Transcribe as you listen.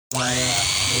Welcome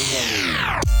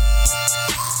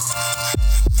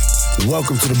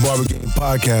to the Barber Game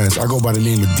Podcast. I go by the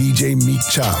name of DJ Meek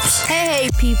Chops. Hey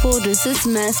people, this is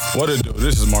Mess. What it do?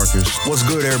 This is Marcus. What's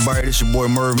good, everybody? This your boy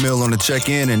Merv Mill on the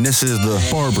check-in, and this is the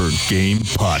Barber Game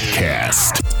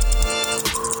Podcast.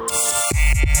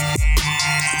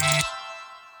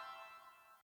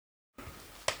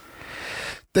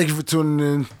 Thank you for tuning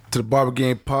in to the Barber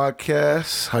Game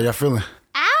Podcast. How y'all feeling?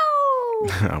 Ow!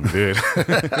 I'm good.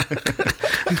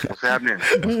 What's happening?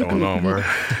 What's going on, bro?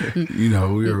 You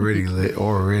know, we already lit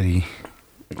already.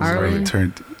 Already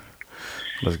turned.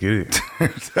 Let's get it.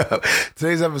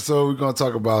 Today's episode, we're going to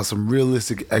talk about some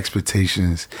realistic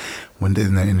expectations when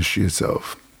in the industry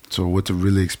itself. So, what to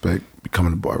really expect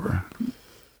becoming a barber.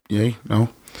 Yay? No?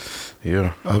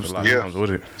 Yeah. A lot comes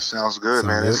with it. Sounds good,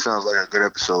 man. good. This sounds like a good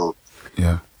episode.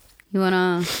 Yeah. You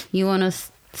wanna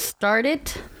start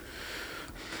it?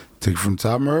 Take it from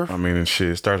top, Merv? I mean, shit,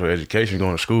 it starts with education,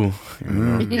 going to school. You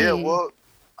know? Yeah, well,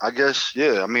 I guess,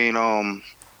 yeah. I mean,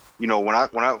 you know,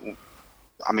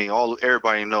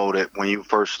 everybody know that when you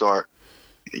first start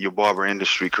your barber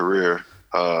industry career,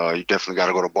 you definitely got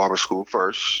to go to barber school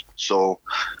first. So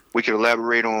we can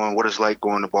elaborate on what it's like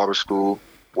going to barber school,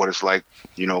 what it's like,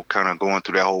 you know, kind of going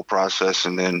through that whole process,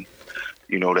 and then,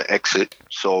 you know, the exit.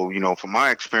 So, you know, from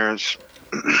my experience,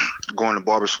 going to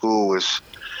barber school was,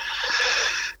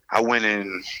 I went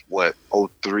in,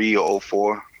 03 or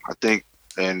 04, I think,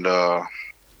 and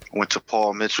went to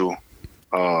Paul Mitchell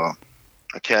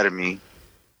Academy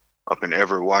up in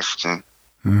Everett, Washington.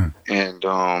 And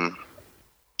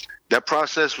that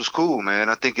process was cool, man.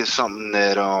 I think it's something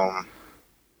that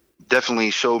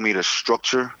definitely showed me the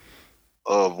structure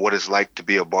of what it's like to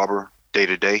be a barber day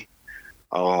to day.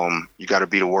 You got to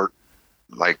be to work,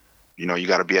 like, you know, you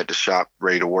got to be at the shop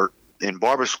ready to work. In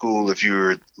barber school, if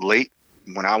you're late,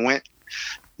 when I went,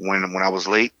 when I was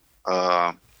late,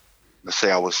 let's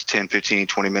say I was 10, 15,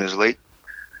 20 minutes late,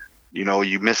 you know,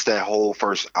 you missed that whole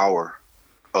first hour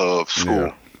of school.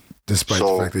 Yeah. Despite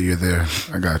the fact that you're there.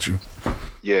 I got you.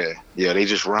 Yeah, they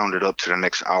just rounded up to the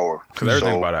next hour. Because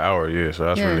everything's about an hour, yeah. So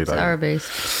that's really it's like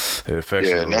hour-based. It affects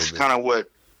you. Yeah, and that's kind of what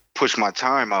pushed my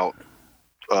time out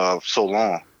so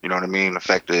long. You know what I mean? The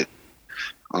fact that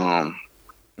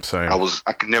Same.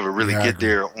 I could never really get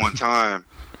there on time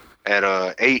at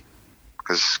 8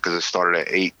 because it started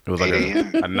at 8. It was like a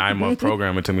 9-month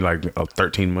program. It took me like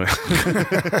 13 months.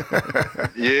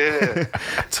 Yeah.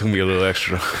 Took me a little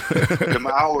extra. Them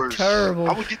hours. Terrible.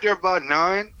 I would get there about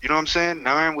 9. You know what I'm saying?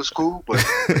 9 was cool, but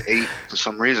 8 for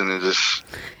some reason it just.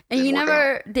 And you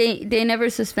never, they never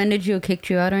suspended you or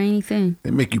kicked you out or anything. They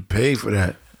make you pay for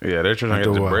that. Yeah, they're trying to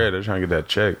get the bread. They're trying to get that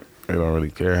check. They don't really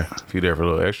care if you're there for a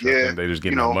little extra. I think they just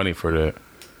get no money for that.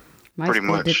 My pretty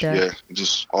school much, did that. yeah.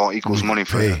 Just all equals money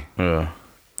for that. Yeah.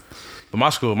 But my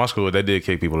school, they did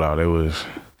kick people out. It was.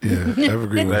 Yeah,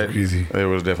 Evergreen was crazy. They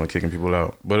was definitely kicking people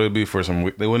out. But it would be for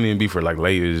some, they wouldn't even be for like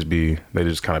late. It'd just be, they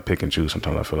just kind of pick and choose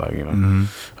sometimes, I feel like, you know,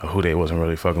 who they wasn't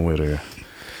really fucking with, or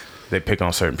they pick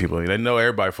on certain people. They know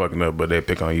everybody fucking up, but they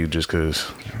pick on you just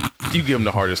because you give them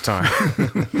the hardest time.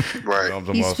 Right.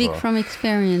 You speak from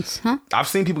experience, huh? I've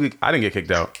seen people, I didn't get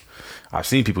kicked out. I've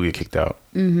seen people get kicked out.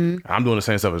 Mm-hmm. I'm doing the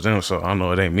same stuff as them, so I don't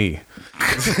know it ain't me.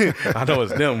 I know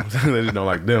it's them. They just don't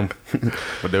like them.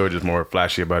 But they were just more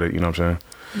flashy about it, you know what I'm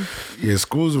saying? Yeah,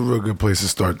 school's a real good place to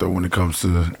start, though, when it comes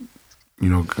to, you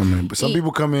know, coming. But some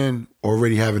people come in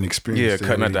already having experience. Yeah,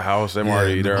 cutting at the house. They're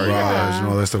already in the garage and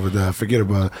all that stuff with that. Forget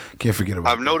about it. Can't forget about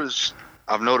it.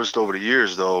 I've noticed over the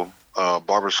years, though,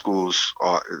 barber schools,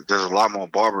 there's a lot more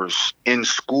barbers in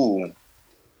school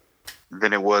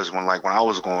than it was when I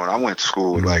was going. I went to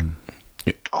school with like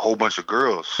a whole bunch of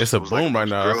girls. It's a boom right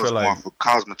now. I feel like going for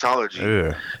cosmetology.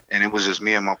 Yeah. And it was just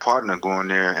me and my partner going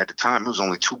there. At the time, it was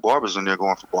only 2 barbers in there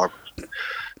going for barbers.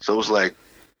 So it was like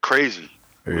crazy.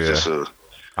 It was just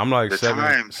I'm like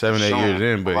 7, 8 years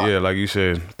in, but yeah, like you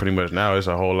said, pretty much now it's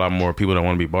a whole lot more people that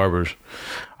want to be barbers.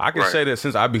 I can say that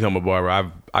since I become a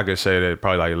barber, I could say that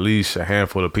probably like at least a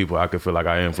handful of people I could feel like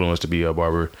I influenced to be a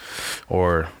barber,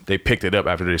 or they picked it up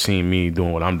after they seen me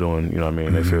doing what I'm doing. You know what I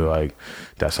mean? They feel like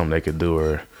that's something they could do,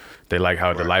 or they like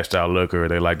how the lifestyle look, or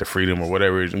they like the freedom, or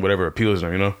whatever appeals to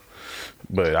them. You know.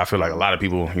 But I feel like a lot of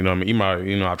people, you know what I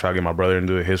mean? I try to get my brother to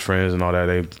do it, his friends and all that,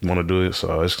 they want to do it.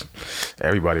 So it's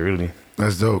everybody really.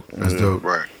 That's dope. That's dope.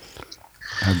 Right.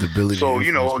 Have the ability. So,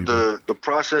 you know, the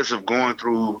process of going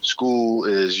through school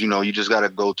is, you know, you just got to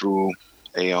go through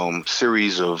a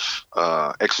series of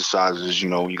exercises. You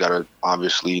know, you got to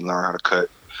obviously learn how to cut.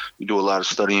 You do a lot of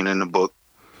studying in the book,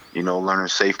 you know, learning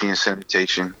safety and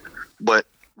sanitation. But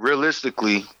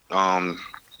realistically, I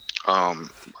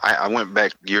went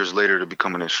back years later to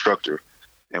become an instructor.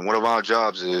 And one of our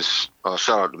jobs is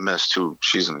shout out to Mess too.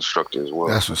 She's an instructor as well.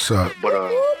 That's what's up.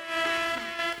 But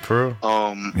For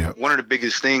real? one of the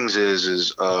biggest things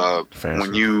is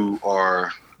when you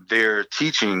are there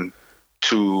teaching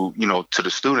to the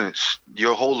students,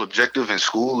 your whole objective in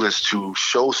school is to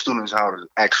show students how to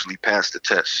actually pass the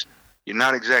test. You're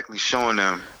not exactly showing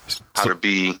them how to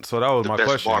be so that was the my best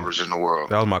question. barbers in the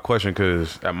world. That was my question,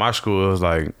 because at my school, it was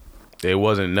like, it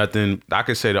wasn't nothing. I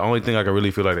could say the only thing I could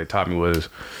really feel like they taught me was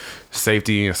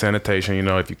safety and sanitation.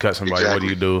 If you cut somebody, what do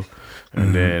you do?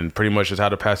 And then pretty much just how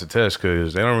to pass the test,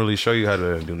 because they don't really show you how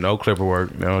to do no clipper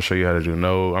work. They don't show you how to do a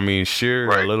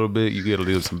little bit. You get to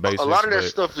do some basics. A lot of that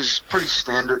stuff is pretty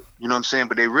standard, you know what I'm saying?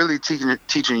 But they really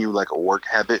teaching you like a work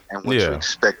habit and what to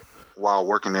expect while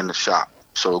working in the shop.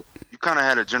 So you kind of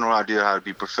had a general idea how to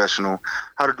be professional,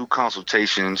 how to do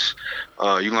consultations.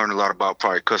 You learned a lot about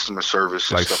probably customer service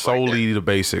and like stuff solely like the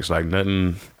basics, like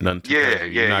nothing too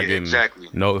crazy. You're not getting exactly.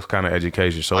 no kind of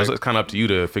education. So it's kind of up to you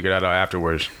to figure that out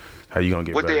afterwards. How you gonna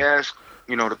get what better. They ask,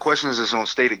 the questions that's on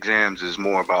state exams is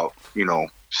more about,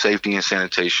 safety and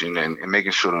sanitation and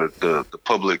making sure that the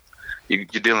public, you're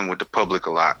dealing with the public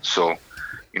a lot. So,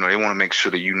 they want to make sure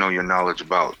that your knowledge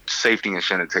about safety and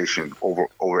sanitation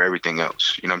over everything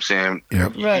else. You know what I'm saying?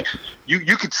 Yep. Right.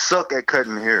 You could suck at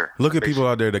cutting hair. Look at people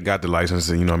out there that got the license,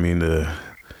 and obviously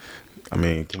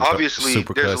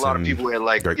there's a lot of people that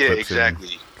like, yeah,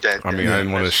 exactly. I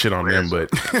didn't want to shit on them,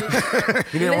 but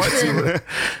You didn't want to.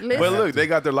 but look, they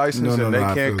got their license and they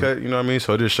can't cut. You know what I mean?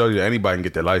 So it just shows you that anybody can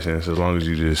get their license as long as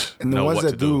you just know what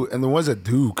to do. And the ones that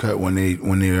do cut when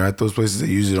they're at those places, they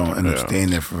usually don't end up staying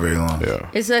there for very long.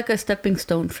 Yeah, It's like a stepping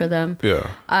stone for them.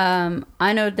 yeah.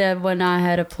 I know that when I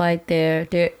had applied there,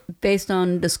 based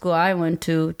on the school I went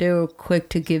to, they were quick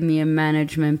to give me a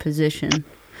management position.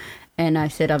 And I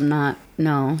said, I'm not,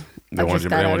 no. They want you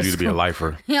to be a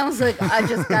lifer. Yeah, I was like, I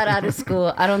just got out of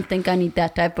school. I don't think I need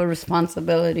that type of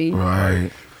responsibility.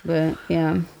 Right. But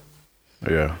yeah.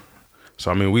 Yeah.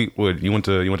 So you went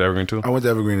to Evergreen too? I went to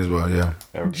Evergreen as well. Yeah.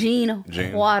 Gene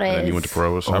Juarez. And then you went to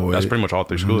Pros. That's pretty much all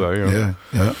three schools out here. Yeah.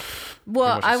 Yeah.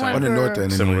 Well, I went for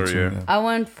similar. I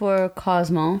went for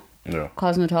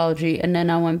cosmetology, and then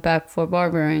I went back for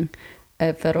barbering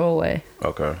at Federal Way.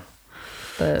 Okay.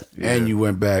 But And you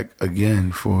went back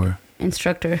again for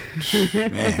instructor.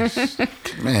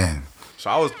 man. So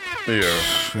I was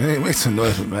Make some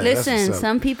noise, man. Listen,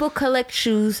 some people collect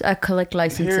shoes. I collect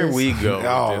licenses. Here we go.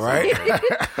 All right.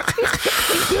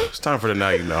 It's time for the Now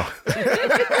You Know.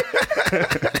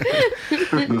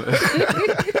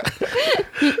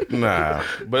 Nah,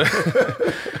 but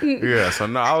yeah. So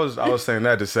no, I was saying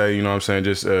that to say, you know what I'm saying,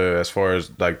 just as far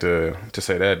as like to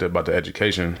say that about the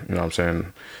education, you know what I'm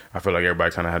saying. I feel like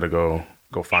everybody kind of had to go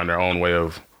find their own way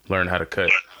of learning how to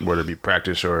cut, whether it be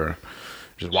practice or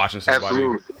just watching somebody.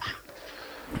 Absolutely.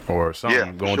 Or something,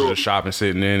 Yeah, going to the shop and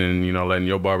sitting in and, letting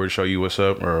your barber show you what's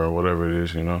up or whatever it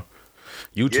is,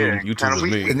 YouTube was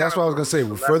me. And that's what I was gonna say.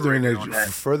 For further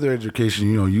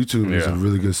education, YouTube is a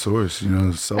really good source.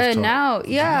 Self-taught. Now,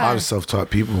 a lot of self-taught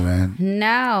people, man.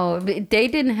 Now they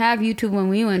didn't have YouTube when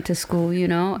we went to school,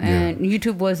 and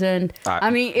YouTube wasn't.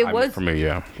 It was for me.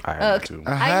 Yeah, I had YouTube.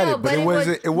 I had it, but it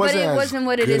wasn't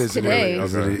what it is today.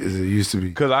 As it used to be.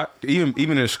 Because I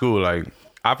even in school, like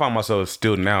I find myself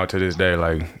still now to this day,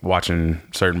 like watching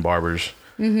certain barbers.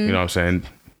 Mm-hmm. You know what I'm saying?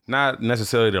 Not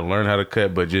necessarily to learn how to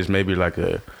cut, but just maybe like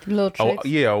a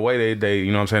way they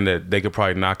you know what I'm saying, that they could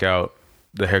probably knock out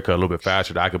the haircut a little bit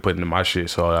faster that I could put into my shit,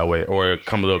 so that way, or it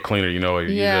come a little cleaner, or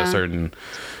use a certain,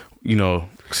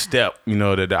 step,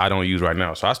 that I don't use right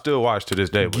now. So I still watch to this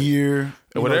day. Gear,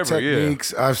 whatever,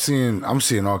 techniques. I'm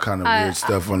seeing all kind of weird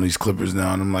stuff on these clippers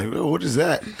now, and I'm like, oh, what is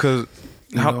that? Because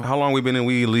how long we been in?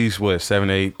 We at least 7,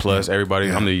 8 plus.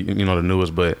 Everybody, I'm the the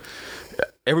newest, but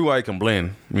everybody can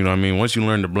blend. You know what I mean? Once you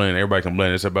learn to blend, everybody can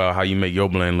blend. It's about how you make your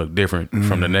blend look different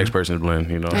from the next person's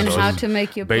blend, And so how to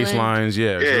make your blend. Baselines,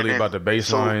 it's really about the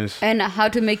baselines. And how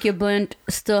to make your blend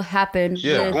still happen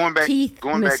with teeth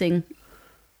missing.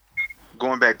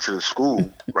 Going back to the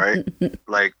school, right?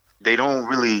 Like, they don't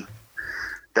really...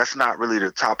 That's not really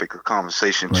the topic of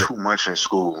conversation too much in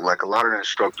school. Like, a lot of the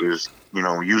instructors,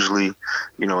 usually,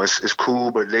 it's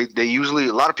cool, but they usually,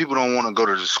 a lot of people don't want to go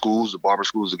to the barber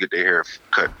schools, to get their hair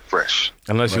cut fresh.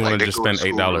 Unless you want to just spend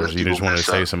 $8, you just want to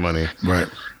save some money. Right.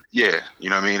 Yeah, you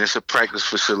know what I mean? It's a practice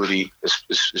facility.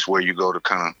 It's where you go to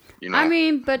kind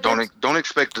of, but don't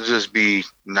expect to just be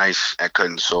nice at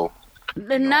cutting. So,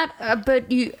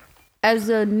 but you, as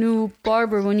a new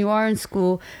barber, when you are in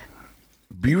school,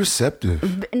 Be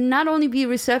receptive. Not only be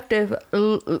receptive,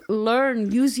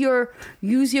 learn, use your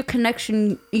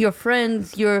connection, your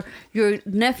friends, your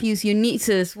nephews, your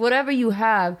nieces, whatever you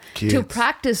have Kids. to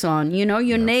practice on, you know,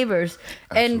 your neighbors.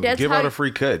 Absolutely. And that's Give how, out a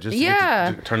free cut. Just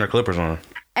turn their clippers on.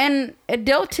 And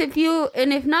they'll tip you,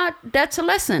 and if not, that's a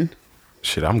lesson.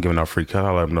 Shit, I'm giving out free cut.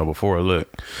 I'll let them know before.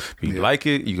 Look, if you like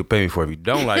it, you can pay me for it. If you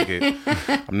don't like it,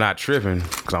 I'm not tripping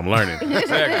because I'm learning.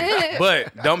 Exactly.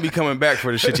 But don't be coming back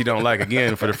for the shit you don't like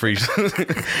again for the free.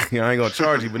 You know, I ain't gonna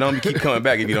charge you, but don't keep coming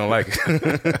back if you don't like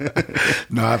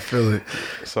it. No, I feel it.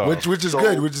 So, which is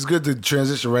good. Which is good to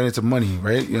transition right into money,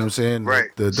 right? You know what I'm saying? Right.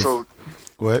 So,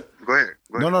 go ahead. Go ahead.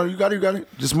 No, you got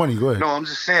it. Just money. Go ahead. No, I'm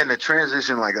just saying the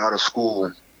transition, like out of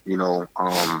school, you know,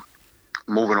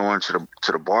 moving on to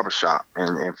the barbershop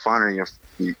and finding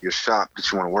your shop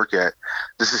that you want to work at.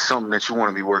 This is something that you want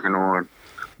to be working on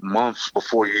months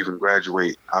before you even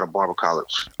graduate out of barber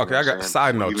college. Okay, I got a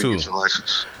side note too.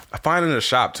 Finding a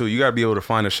shop too. You got to be able to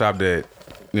find a shop that,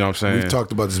 you know what I'm saying? We've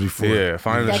talked about this before. Yeah,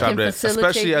 finding a shop that,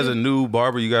 especially as a new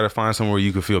barber, you got to find somewhere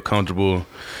you can feel comfortable,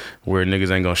 where niggas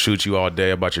ain't gonna shoot you all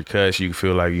day about your cuts. You can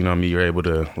feel like, you know what I mean, you're able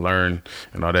to learn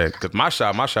and all that. Cause my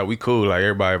shop, we cool. Like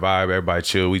everybody vibe, everybody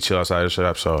chill. We chill outside the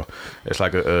shop, so it's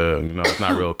like a, you know, it's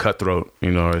not real cutthroat.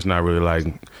 You know, it's not really like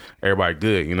everybody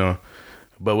good. You know.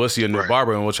 But we'll see a new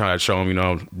barber and we'll try to show them, you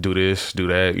know, do this, do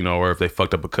that, you know, or if they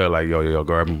fucked up a cut, like, yo,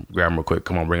 grab him real quick,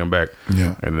 come on, bring him back.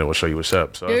 Yeah. And then we'll show you what's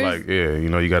up. So it's like, yeah, you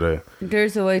know, you gotta.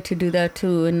 There's a way to do that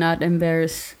too and not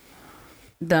embarrass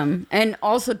them. And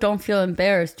also don't feel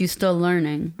embarrassed. You're still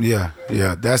learning. Yeah.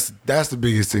 That's the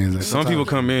biggest thing. Like, some people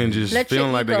come in just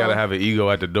feeling like they gotta have an ego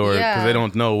at the door because they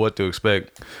don't know what to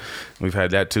expect. We've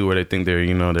had that too where they think they're,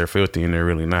 you know, they're filthy and they're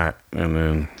really not. And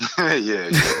then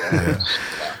yeah.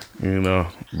 You know,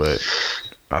 but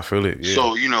I feel it. Yeah.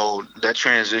 So, you know, that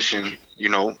transition, you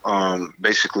know,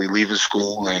 basically leaving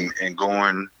school and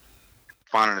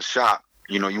finding a shop,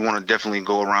 you know, you want to definitely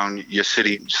go around your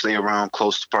city, stay around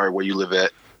close to probably where you live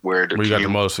at, where you got the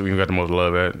most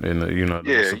love at, and you know,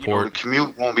 the support. You know, the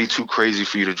commute won't be too crazy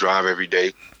for you to drive every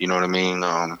day. You know what I mean?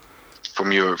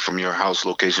 From your house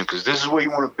location, because this is where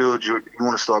you want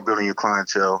to start building your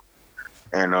clientele,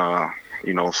 and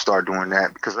you know, start doing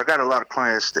that. Because I got a lot of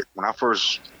clients that when I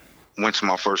first went to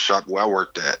my first shop where I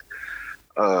worked at,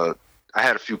 I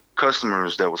had a few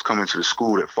customers that was coming to the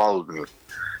school that followed me.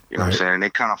 You know what I'm saying? And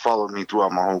they kind of followed me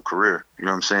throughout my whole career. You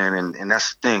know what I'm saying? And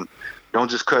that's the thing.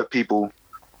 Don't just cut people,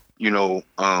 you know,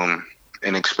 and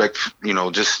expect, you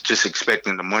know, just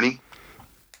expecting the money.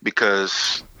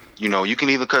 Because, you know, you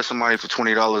can either cut somebody for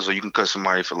 $20 or you can cut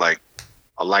somebody for like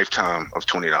a lifetime of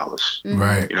 $20.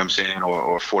 Right. You know what I'm saying?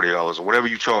 Or $40 or whatever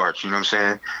you charge. You know what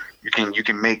I'm saying? You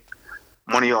can make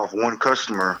money off one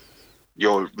customer,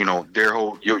 your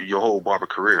whole barber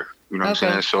career. You know what I'm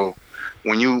saying? So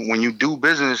when you do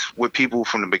business with people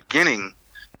from the beginning,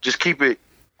 just keep it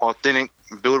authentic,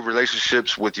 build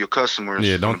relationships with your customers.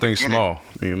 Yeah, don't think small.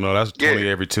 You know, that's 20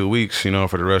 every 2 weeks, you know,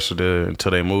 for the rest of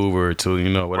until they move or until, you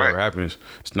know, whatever happens.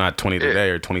 It's not 20 today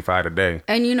or 25 today.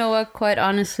 And you know what, quite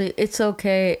honestly, it's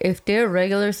okay if they're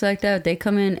regulars like that, they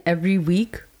come in every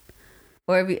week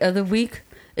or every other week,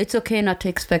 it's okay not to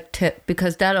expect tip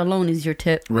because that alone is your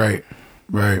tip. Right.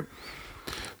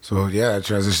 So yeah, it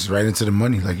transitions right into the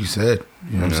money, like you said.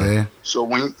 You know what I'm saying?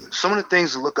 So some of the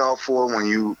things to look out for when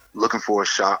you looking for a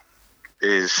shop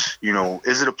is, you know,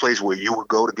 is it a place where you would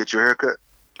go to get your haircut?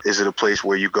 Is it a place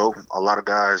where you go? A lot of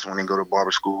guys, when they go to barber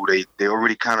school, they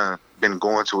already kind of been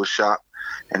going to a shop,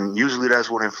 and usually that's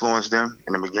what influenced them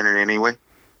in the beginning anyway,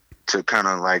 to kind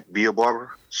of like be a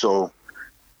barber. So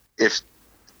if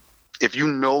you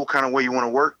know kind of where you want to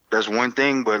work, that's one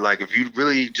thing. But like if you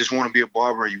really just want to be a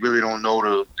barber, you really don't know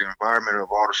the environment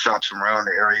of all the shops around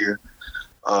the area.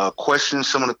 Questions,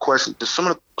 some of the questions.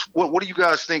 What do you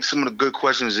guys think some of the good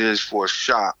questions is for a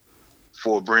shop,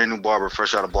 for a brand new barber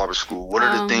fresh out of barber school? What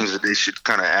are the things that they should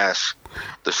kind of ask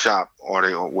the shop, or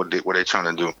what they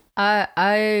trying to do?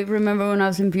 I remember when I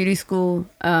was in beauty school,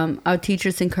 our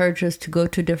teachers encouraged us to go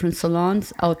to different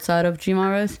salons outside of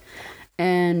Jimaras,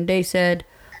 and they said,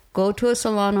 go to a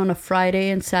salon on a Friday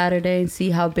and Saturday and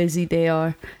see how busy they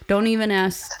are. Don't even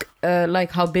ask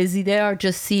like how busy they are.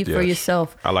 Just see for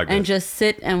yourself. I like that. And just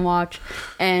sit and watch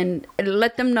and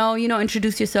let them know, you know,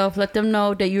 introduce yourself. Let them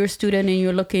know that you're a student and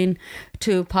you're looking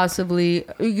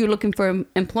for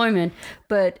employment.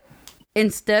 But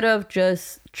instead of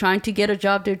just trying to get a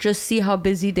job there, just see how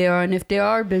busy they are. And if they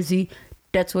are busy,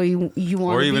 that's where you want to be.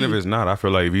 Or even if it's not, I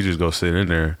feel like if you just go sit in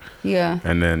there. Yeah.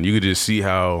 And then you could just see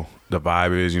how the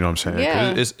vibe is, you know what I'm saying?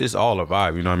 Yeah. 'Cause it's all a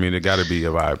vibe, you know what I mean? It got to be a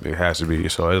vibe. It has to be.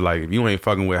 So it's like, if you ain't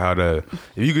fucking with if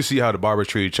you can see how the barbers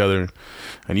treat each other,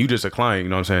 and you just a client, you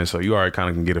know what I'm saying? So you already kind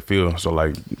of can get a feel. So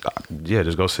like, yeah,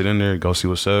 just go sit in there, go see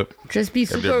what's up. Just be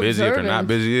super If they're busy, observant. if they're not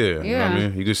busy, you know what I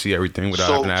mean? You can see everything without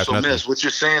having to ask nothing. Miss, what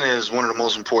you're saying is one of the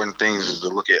most important things is to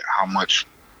look at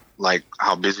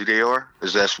how busy they are.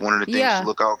 Is that one of the things to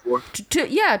look out for? To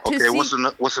okay, see,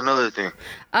 what's another thing?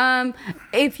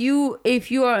 if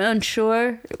you are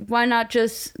unsure, why not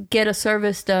just get a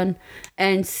service done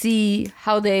and see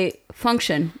how they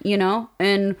function, you know?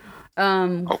 And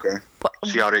okay,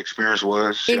 see how the experience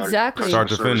was. Exactly. Start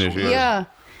to finish. Yeah.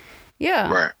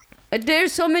 Right.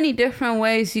 There's so many different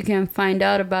ways you can find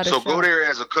out about it. So go there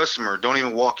as a customer. Don't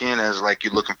even walk in as like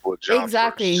you're looking for a job.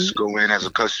 Exactly. First. Just go in as a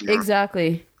customer.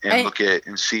 Exactly. And look at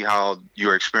and see how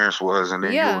your experience was, and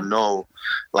then you'll know,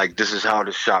 like, this is how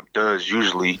the shop does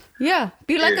usually. Yeah,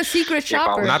 be like a secret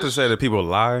shopper. Not to say that people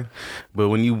lie, but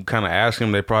when you kind of ask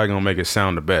them, they probably gonna make it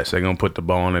sound the best. They're gonna put the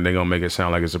bone and they're gonna make it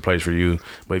sound like it's a place for you.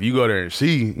 But if you go there and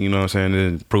see, you know what I'm saying,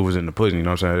 then proof is in the pudding. You know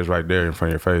what I'm saying? It's right there in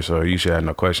front of your face, so you should have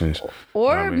no questions.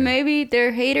 Or you know what I mean? maybe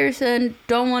they're haters and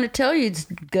don't want to tell you it's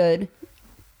good.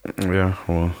 Yeah,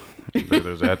 well,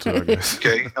 there's that too, I guess.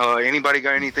 Okay. Anybody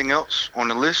got anything else on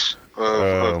the list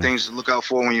of things to look out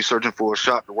for when you're searching for a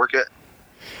shop to work at?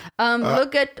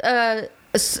 Look at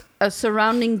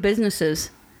surrounding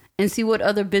businesses and see what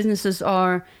other businesses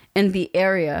are in the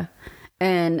area,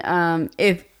 and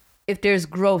if there's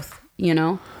growth, you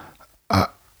know. Yeah,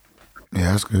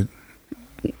 that's good.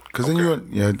 Because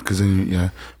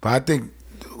then but I think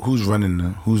who's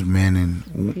manning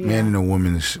a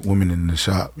woman in the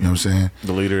shop? You know what I'm saying?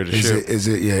 The leader of the ship. Is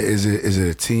it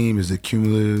a team? Is it a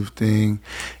cumulative thing?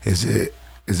 Does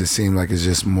it seem like it's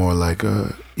just more like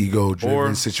a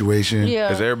ego-driven situation?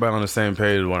 Yeah. Is everybody on the same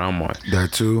page as what I'm on?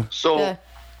 That too.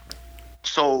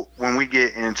 So when we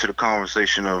get into the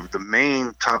conversation of the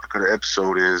main topic of the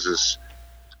episode is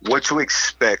what to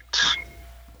expect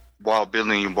while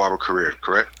building your barber career,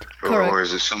 correct? Or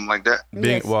is it something like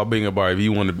that? While being a barber,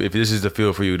 if this is the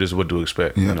field for you, this is what to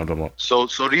expect. Yeah. You know what I'm talking about?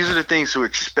 So these are the things to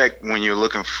expect when you're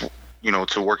looking for,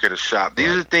 to work at a shop. These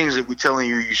are the things that we're telling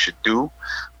you should do,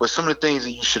 but some of the things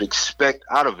that you should expect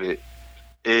out of it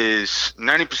is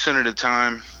 90% of the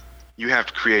time you have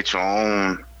to create your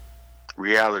own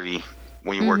reality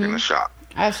when you work in a shop.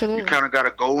 Absolutely. You kind of got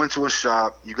to go into a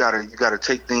shop. You got to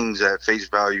take things at face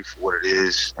value for what it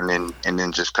is, and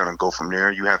then just kind of go from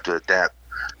there. You have to adapt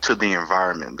to the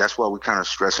environment. That's why we're kind of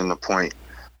stressing the point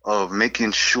of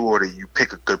making sure that you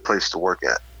pick a good place to work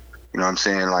at. You know what I'm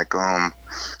saying? Like,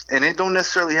 and it don't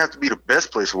necessarily have to be the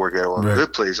best place to work at or a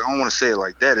good place. I don't want to say it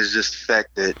like that. It's just the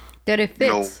fact that it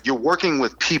fits. You're working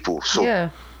with people.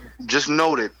 So just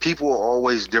know that people are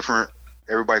always different.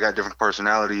 Everybody got different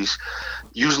personalities.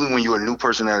 Usually when you're a new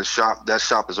person at a shop, that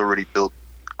shop has already built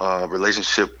a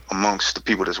relationship amongst the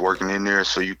people that's working in there.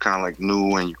 So you kind of like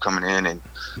new and you coming in and,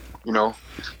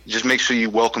 just make sure you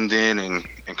welcomed in and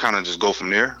kind of just go from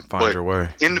there. Find your way.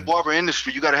 In the barber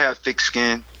industry, you got to have thick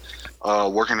skin.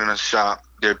 Working in a shop,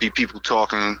 there'll be people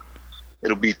talking.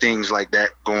 It'll be things like that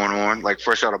going on, like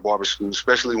fresh out of barber school,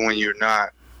 especially when you're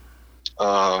not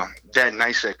that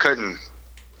nice at cutting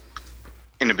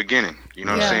in the beginning. You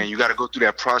know what I'm saying? You got to go through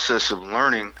that process of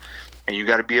learning, and you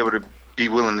got to be able to be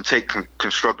willing to take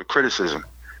constructive criticism.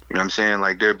 You know what I'm saying?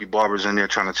 Like, there'll be barbers in there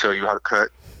trying to tell you how to cut.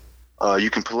 You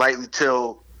can politely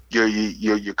tell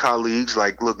your colleagues,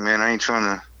 like, look, man, I ain't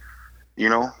trying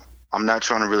to, I'm not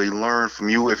trying to really learn from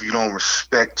you if you don't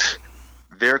respect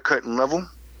their cutting level,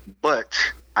 but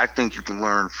I think you can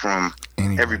learn from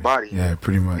everybody. Yeah,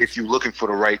 pretty much. If you're looking for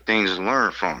the right things to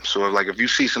learn from. So, like, if you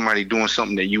see somebody doing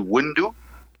something that you wouldn't do,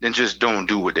 then just don't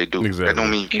do what they do. Exactly. That don't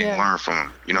mean you can't learn from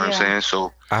them. You know what I'm saying?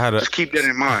 So just keep that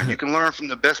in mind. You can learn from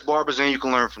the best barbers and you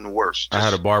can learn from the worst. I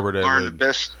had a barber that learn the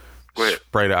best. Go ahead.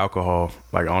 Spray the alcohol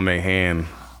like on their hand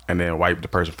and then wipe the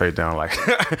person's face down. Like,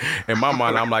 in my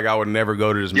mind, I'm like, I would never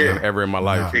go to this man ever in my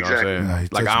life. You know what I'm saying?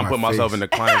 Like, I'm putting myself in the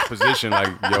client's position. Like,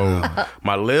 yo,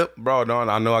 my lip, bro,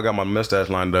 I know I got my mustache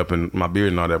lined up and my beard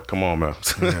and all that. Come on,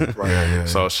 man.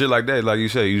 So shit like that, like you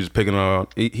said, you just picking on.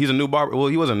 He's a new barber. Well,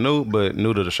 he wasn't new, but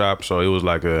new to the shop. So it was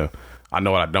like I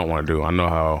know what I don't want to do. I know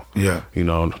how,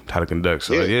 how to conduct.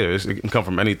 So it can come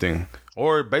from anything.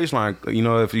 Or baseline,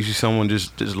 if you see someone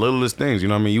just littlest things, you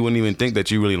know what I mean? You wouldn't even think that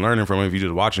you're really learning from them if you're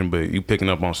just watching, but you picking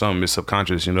up on something, it's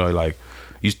subconscious, like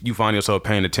you find yourself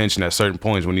paying attention at certain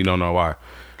points when you don't know why.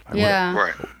 Like,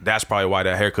 right. That's probably why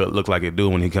that haircut looked like it do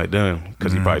when he got done,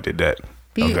 because he probably did that.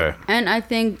 And I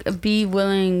think be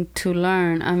willing to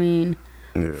learn. I mean,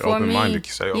 Yeah, open-minded.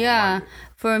 Say open-minded. Yeah.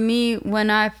 For me, when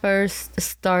I first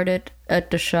started at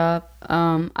the shop,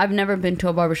 I've never been to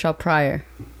a barbershop prior.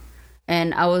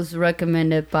 And I was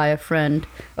recommended by a friend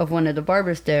of one of the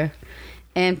barbers there.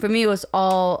 And for me, it was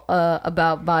all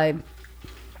about vibe.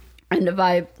 And the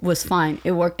vibe was fine.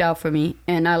 It worked out for me.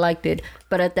 And I liked it.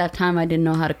 But at that time, I didn't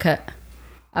know how to cut.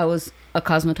 I was a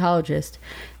cosmetologist.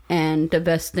 And the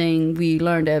best thing we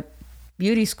learned at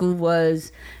beauty school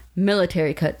was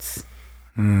military cuts.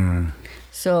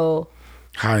 So...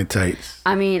 high tights.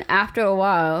 I mean, after a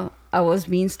while, I was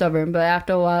being stubborn, but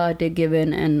after a while, I did give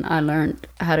in and I learned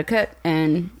how to cut.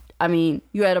 And I mean,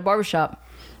 you're at a barbershop.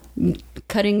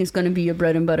 Cutting is going to be your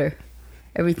bread and butter.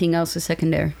 Everything else is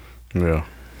secondary. Yeah.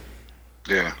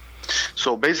 Yeah.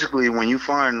 So basically, when you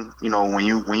find, when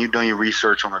you've done your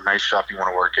research on a nice shop you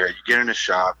want to work at, you get in the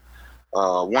shop.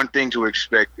 One thing to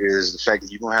expect is the fact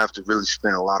that you're going to have to really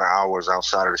spend a lot of hours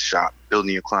outside of the shop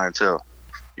building your clientele.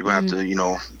 You're going to have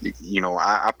to,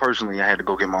 I personally, I had to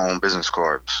go get my own business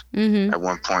cards at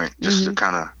one point just to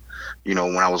kind of,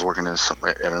 when I was working at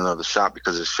another shop,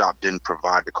 because the shop didn't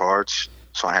provide the cards.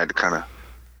 So I had to kind of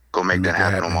go make that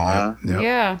happen on my own. Yep.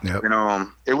 Yeah. Yep.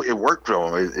 It worked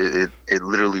though. It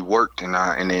literally worked.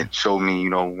 And it showed me,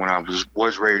 when I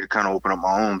was ready to kind of open up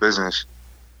my own business,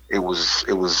 it was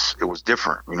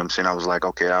different. You know what I'm saying? I was like,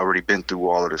 okay, I already been through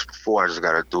all of this before. I just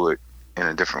got to do it in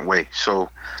a different way. So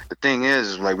the thing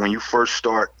is, like, when you first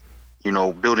start,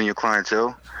 building your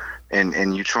clientele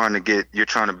and you're trying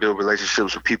to build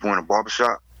relationships with people in a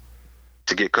barbershop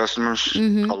to get customers,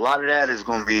 a lot of that is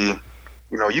going to be,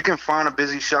 you can find a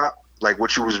busy shop like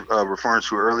what you was referring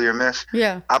to earlier, Miss.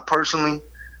 Yeah. I personally,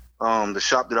 the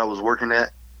shop that I was working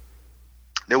at,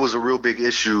 there was a real big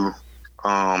issue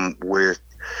with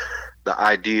the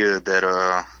idea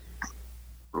that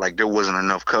like there wasn't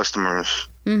enough customers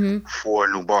for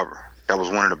a new barber. That was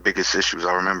one of the biggest issues.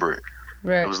 I remember it.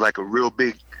 Right. It was like a real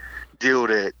big deal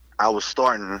that I was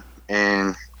starting,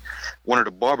 and one of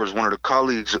the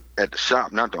colleagues at the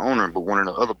shop, not the owner, but one of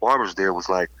the other barbers there was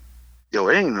like, yo,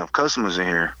 there ain't enough customers in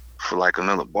here for like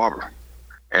another barber.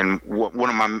 And one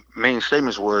of my main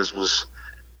statements was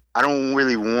I don't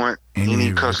really want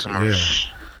any customers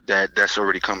that's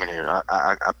already coming here.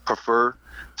 I prefer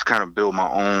to kind of build my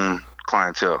own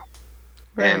clientele.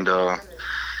 Right.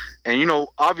 And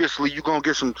obviously you're gonna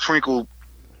get some trickled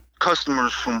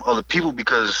customers from other people,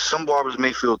 because some barbers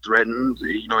may feel threatened.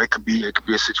 It could be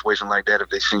a situation like that if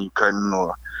they see you cutting,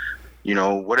 or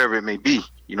whatever it may be.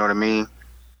 You know what I mean?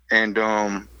 And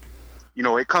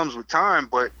it comes with time,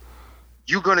 but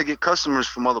you're gonna get customers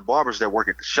from other barbers that work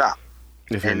at the shop.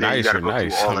 If you're nice, you're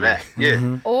nice. All of that.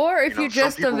 Yeah. Or if you're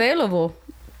just available,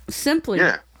 simply.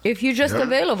 Yeah. If you're just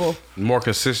available. More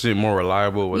consistent, more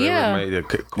reliable, whatever it may,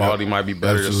 the quality might be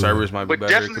better, the service might be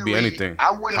better. It could be anything.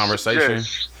 I wouldn't Conversation.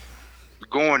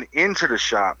 Going into the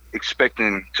shop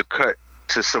expecting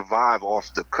to survive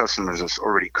off the customers that's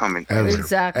already coming.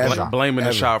 Exactly. Blaming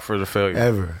the shop for the failure.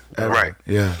 Ever. Right.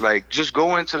 Yeah. Like, just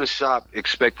go into the shop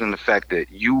expecting the fact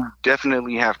that you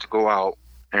definitely have to go out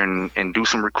and do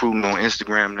some recruiting on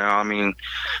Instagram now. I mean,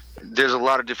 there's a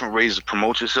lot of different ways to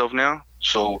promote yourself now.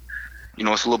 So,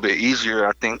 it's a little bit easier,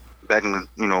 I think, back in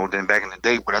the, than back in the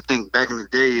day. But I think back in the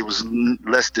day, it was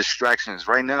less distractions.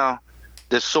 Right now,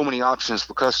 there's so many options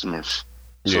for customers.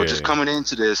 So just coming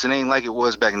into this, it ain't like it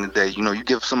was back in the day. You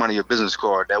give somebody a business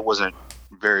card, that wasn't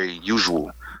very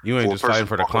usual. You ain't just fighting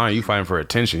for the client, you fighting for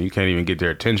attention. You can't even get their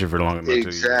attention for long enough.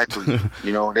 Exactly.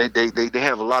 They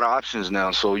have a lot of options now.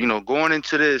 So, going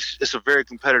into this, it's a very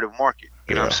competitive market.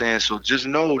 You know what I'm saying? So just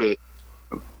know that,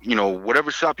 whatever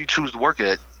shop you choose to work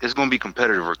at, it's going to be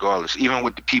competitive regardless, even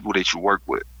with the people that you work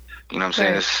with. You know what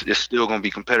I'm saying? It's still going to be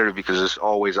competitive, because there's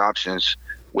always options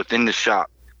within the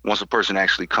shop. Once a person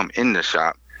actually come in the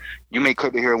shop, you may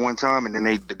cut the hair one time, and then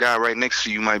the guy right next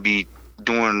to you might be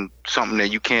doing something that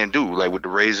you can't do, like with the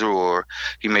razor, or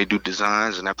he may do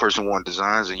designs, and that person wants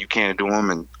designs and you can't do them,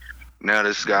 and now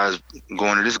this guy's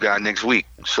going to this guy next week.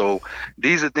 So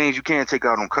these are things you can't take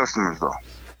out on customers, though.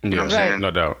 You know what I'm saying?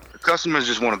 No doubt. The customers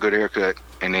just want a good haircut,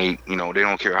 and they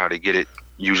don't care how they get it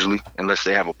usually, unless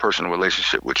they have a personal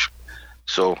relationship with you.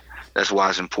 So that's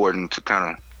why it's important to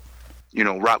kind of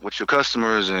rock with your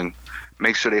customers and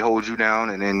make sure they hold you down.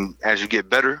 And then as you get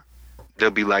better,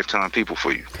 they'll be lifetime people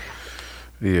for you.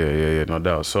 Yeah, no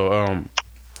doubt. So,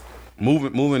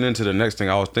 moving into the next thing,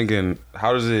 I was thinking,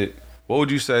 what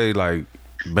would you say, like,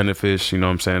 benefits, what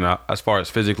I'm saying, as far as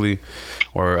physically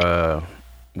or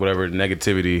whatever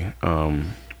negativity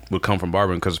would come from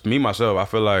barbering? Because me, myself, I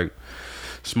feel like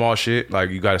small shit like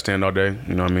you got to stand all day.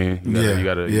 You know what I mean? You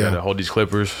gotta hold these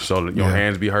clippers so that your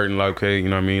hands be hurting. Like okay, you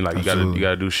know what I mean? Like you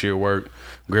gotta do shear work,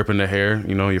 gripping the hair.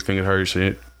 You know your fingers hurt.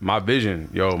 Shit. My vision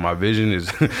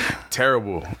is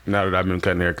terrible now that I've been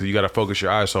cutting hair because you got to focus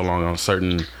your eyes so long on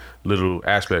certain little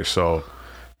aspects. So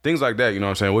things like that. You know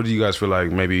what I'm saying? What do you guys feel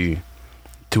like maybe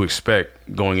to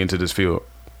expect going into this field?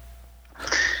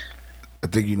 I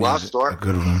think you need I'll start. A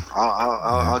good one.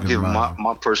 I'll give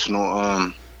my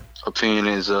personal opinion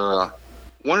is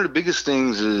one of the biggest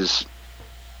things is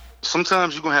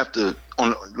sometimes you're gonna have to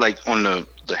on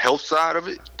the health side of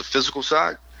it, the physical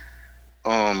side.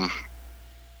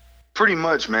 Pretty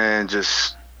much, man.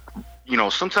 Just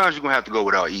sometimes you're gonna have to go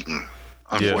without eating.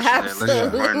 Unfortunately,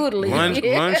 absolutely.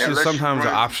 Lunch is sometimes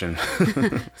an option.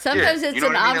 Sometimes it's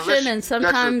an option, and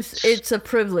sometimes it's a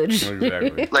privilege.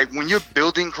 Exactly. Like when you're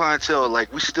building clientele,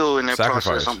 like we still in that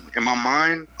process. In my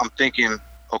mind, I'm thinking,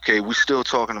 okay, we still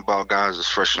talking about guys that's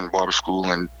fresh in barber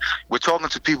school, and we're talking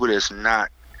to people that's not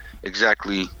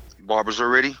exactly barbers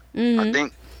already. I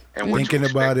think. And thinking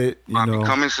about it,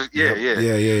 becoming,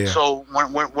 yeah. So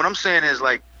what I'm saying is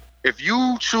like, if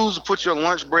you choose to put your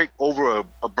lunch break over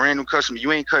a brand new customer,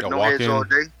 you ain't cutting no heads all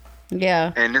day.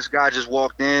 Yeah. And this guy just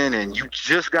walked in and you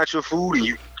just got your food and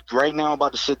you right now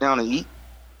about to sit down and eat.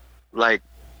 Like,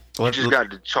 you just got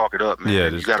to chalk it up, man. Yeah,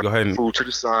 you got to go ahead and food to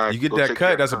the side. You get that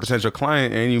cut, that's a potential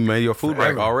client, and you made your food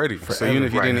back already. So even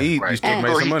if you didn't eat, you still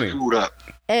made some money. Food up.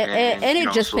 And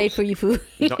it just paid for your food.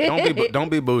 Don't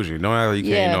be bougie. Don't act like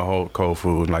you can't eat no whole cold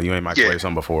food. Like you ain't microwave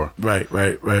something before. Right.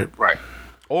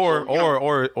 Or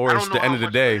it's the end of the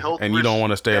day and you don't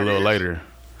want to stay a little later.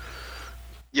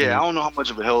 Yeah, I don't know how much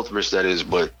of a health risk that is,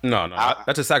 but no,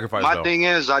 that's a sacrifice. My thing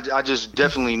is, I just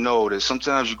definitely know that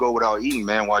sometimes you go without eating,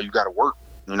 man, while you got to work.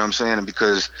 You know what I'm saying?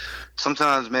 Because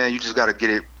sometimes, man, you just got to get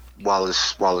it while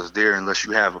it's there, unless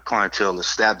you have a clientele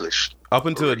established. Up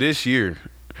until this year,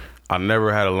 I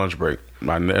never had a lunch break.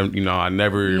 I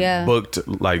never booked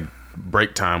like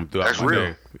break time throughout my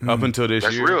day. Up until this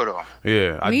year. That's real though.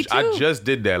 Yeah, I just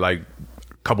did that like a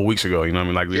couple weeks ago. You know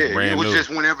what I mean? Like it was just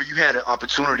whenever you had an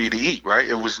opportunity to eat, right?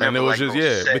 It was never and it was like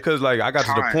just because like I got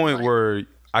to the point where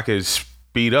I could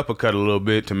speed up a cut a little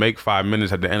bit to make 5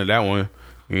 minutes at the end of that one.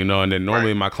 You know, and then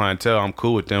normally my clientele, I'm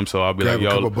cool with them, so I'll be like,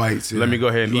 yo, bites, let me go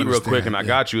ahead and eat real quick, and I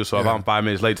got you. So if I'm 5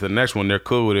 minutes late to the next one, they're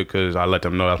cool with it because I let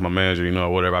them know that's my manager, you know,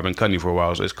 whatever. I've been cutting you for a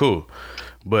while, so it's cool.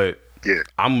 But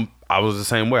I was the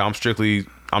same way. I'm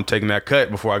taking that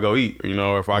cut before I go eat, you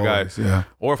know, or if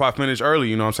if I finish early,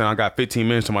 you know what I'm saying, I got 15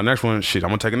 minutes to my next one, shit,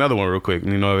 I'm gonna take another one real quick.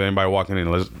 You know, if anybody walking in,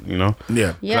 that's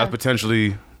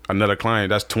potentially another client.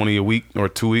 That's 20 a week or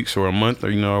 2 weeks or a month or,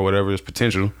 you know, or whatever is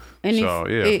potential. And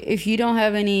if you don't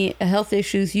have any health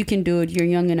issues, you can do it. You're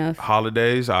young enough.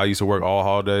 Holidays, I used to work all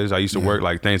holidays. I used to work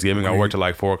like Thanksgiving. I worked till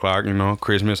like 4 o'clock, you know.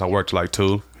 Christmas, I worked till like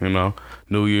 2, you know.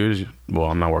 New Year's,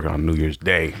 well, I'm not working on New Year's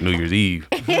Day, New Year's Eve.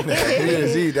 New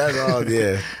Year's Eve, that's all,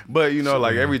 But, you know,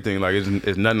 like everything, like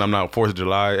it's nothing. I'm not 4th of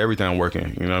July, everything I'm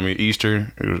working. You know what I mean?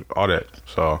 Easter, all that.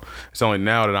 So it's only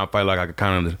now that I feel like I can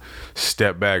kind of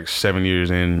step back 7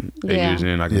 years in, 8 years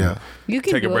in. I can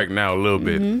take a break now a little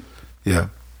bit. Yeah.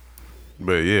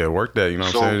 But yeah, work that. You know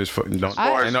what I'm saying?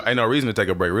 Ain't no reason to take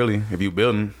a break, really, if you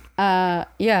building.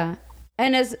 Yeah,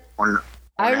 and as on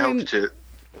the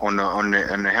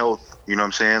health, you know what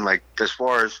I'm saying? Like as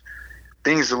far as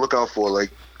things to look out for,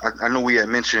 like I know we had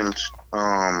mentioned,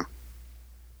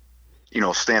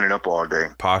 standing up all day.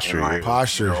 Posture,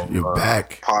 posture, your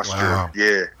back. Posture, wow.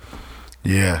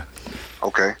 Yeah.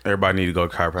 Okay. Everybody need to go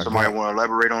to chiropractor. Somebody want to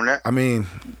elaborate on that? I mean,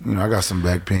 I got some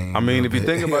back pain. I mean, if you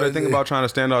think about it, think about trying to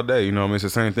stand all day. You know what I mean? It's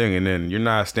the same thing. And then you're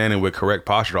not standing with correct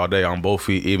posture all day on both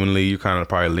feet evenly. You kind of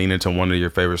probably lean into one of your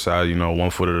favorite sides, you know,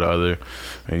 one foot or the other.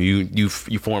 And you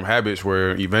form habits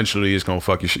where eventually it's going to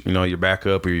fuck your back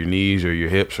up or your knees or your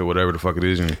hips or whatever the fuck it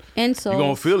is. And insoles. You're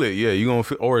going to feel it. Yeah, you're going to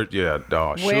feel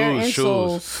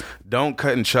shoes. Don't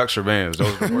cut in Chucks or Vans.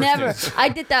 Those are the worst never. things. I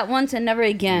did that once and never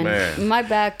again. Man. My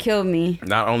back killed me.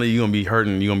 Not only you gonna be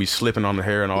hurting, you gonna be slipping on the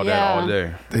hair and all that all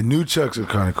day. The new Chucks are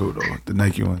kind of cool though. The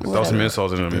Nike ones. Throw some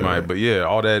insoles in them, might. But yeah,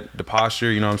 all that, the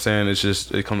posture, you know what I'm saying? It's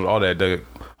just, it comes with all that.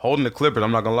 Holding the clippers,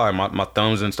 I'm not gonna lie, my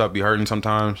thumbs and stuff be hurting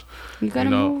sometimes. You gotta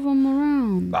move them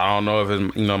around. I don't know if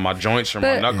it's my joints or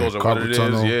my knuckles or what it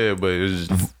is. Yeah, but it's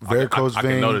varicose veins. I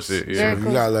can notice it. Yeah. So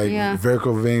you got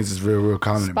varicose veins is real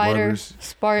common in barbers.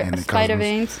 Spider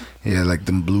veins. Yeah, like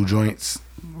them blue joints,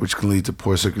 which can lead to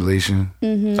poor circulation.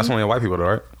 Mm-hmm. That's only white people, though,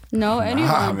 right? No,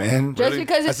 anyone. Man. Just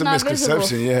because it's not visible.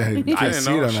 That's a misconception, yeah. You can't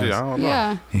see it on us. I don't know.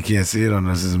 Yeah. You can't see it on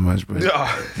us as much, but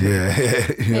yeah.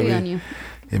 Maybe on you.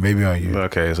 Yeah, maybe on you.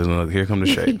 Okay, so look, here come the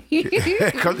shade.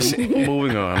 Come to shade.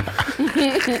 Moving on.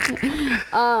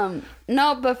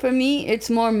 No, but for me, it's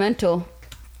more mental.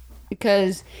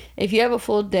 Because if you have a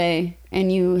full day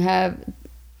and you have,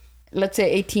 let's say,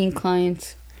 18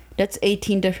 clients, that's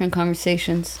 18 different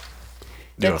conversations.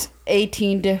 That's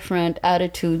 18 different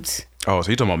attitudes. Oh, so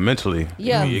you're talking about mentally?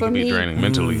 Yeah, it can be draining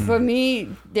mentally. For me,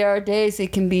 there are days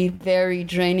it can be very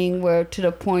draining, where to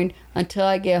the point until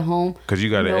I get home. Because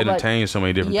you got to entertain so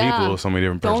many different people, so many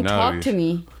different personalities. Don't talk to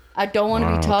me. I don't want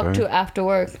to be talked to after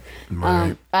work.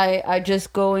 Right. I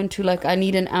just go into I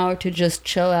need an hour to just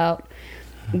chill out,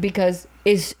 because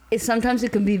it's sometimes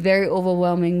it can be very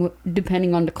overwhelming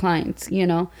depending on the clients,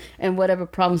 and whatever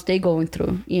problems they going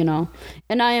through,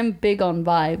 And I am big on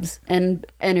vibes and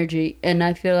energy, and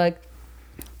I feel like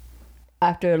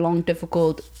after a long,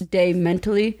 difficult day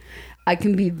mentally, I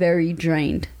can be very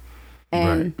drained.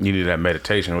 And you need that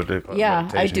meditation with the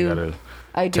I do.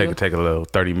 I do. Take a little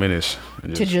 30 minutes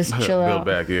to just chill out. Build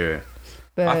back, yeah.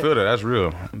 But I feel that's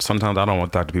real. Sometimes I don't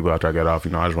want to talk to people after I get off.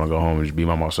 I just want to go home and just be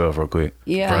by myself real quick.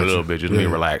 Yeah. For a little bit, just be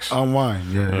relaxed.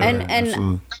 Unwind, yeah. And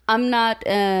absolutely. I'm not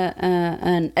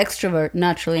an extrovert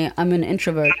naturally. I'm an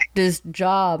introvert. This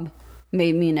job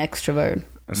made me an extrovert.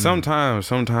 And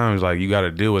sometimes you got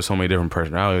to deal with so many different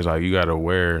personalities. You got to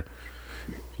wear,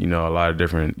 a lot of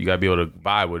different. You got to be able to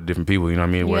vibe with different people. You know what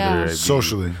I mean? Yeah. Whether it be,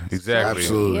 Socially, exactly.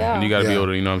 Absolutely. Yeah. And you got to be able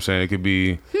to. You know what I'm saying? It could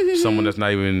be someone that's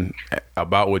not even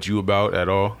about what you about at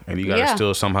all, and you got to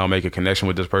still somehow make a connection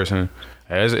with this person.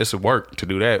 It's a work to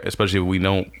do that, especially if we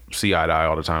don't see eye to eye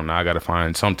all the time. Now I got to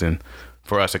find something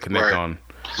for us to connect on.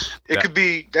 That could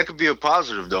be a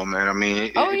positive though, man. I mean,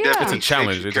 it definitely it's a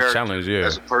challenge. It's a challenge, yeah.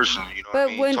 As a person, what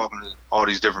I mean, talking to all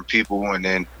these different people, and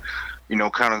then,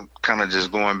 kind of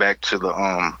just going back to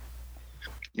the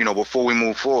before we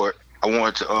move forward, I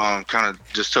wanted to kind of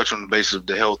just touch on the basis of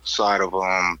the health side of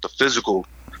the physical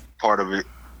part of it.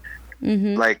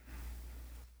 Mm-hmm.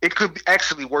 It could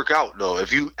actually work out though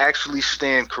if you actually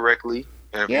stand correctly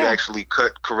and if you actually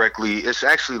cut correctly. It's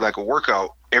actually like a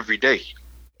workout every day.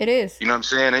 It is. You know what I'm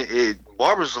saying? A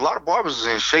lot of barbers is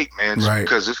in shape, man,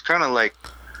 because it's kind of like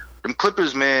them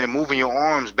clippers, man, and moving your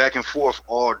arms back and forth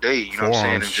all day. You know what I'm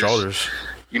saying? And shoulders.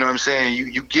 You know what I'm saying?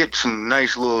 You get some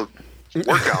nice little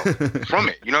workout from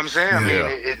it. You know what I'm saying? I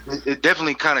mean, it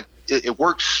definitely kind of it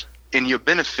works in your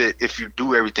benefit if you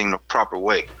do everything the proper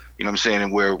way. You know what I'm saying?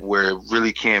 And where it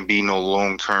really can't be no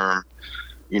long term,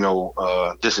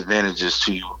 disadvantages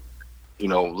to you.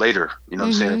 Later, you know what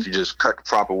I'm saying? If you just cut the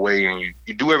proper way and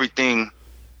you do everything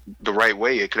the right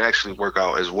way, it could actually work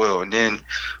out as well. And then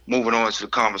moving on to the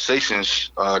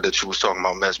conversations that you was talking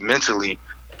about, mentally,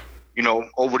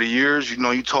 over the years,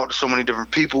 you talk to so many different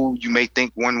people, you may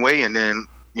think one way, and then,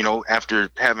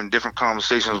 after having different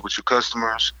conversations with your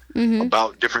customers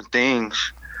about different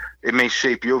things, it may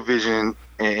shape your vision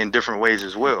in different ways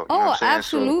as well. You know what I'm saying?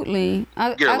 Absolutely. So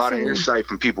you get a lot of insight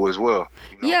from people as well.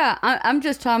 Yeah, I'm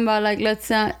just talking about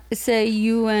let's say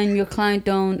you and your client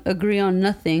don't agree on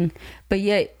nothing, but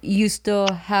yet you still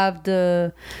have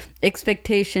the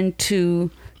expectation to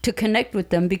connect with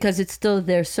them because it's still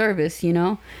their service,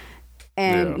 and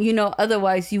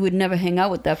otherwise you would never hang out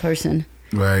with that person.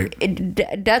 Right.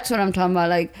 That's what I'm talking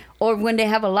about. Or when they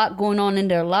have a lot going on in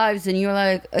their lives and you're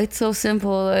like, it's so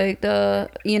simple,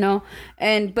 but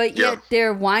yet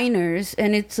they're whiners,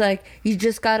 and it's like, you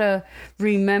just gotta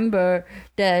remember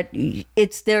that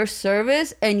it's their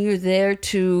service and you're there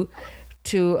to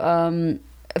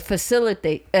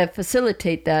facilitate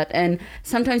that. And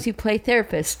sometimes you play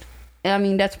therapist. I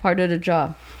mean, that's part of the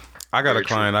job. I got a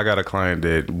client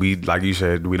that we, like you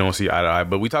said, we don't see eye to eye,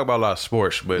 but we talk about a lot of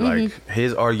sports, but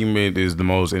his argument is the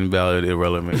most invalid,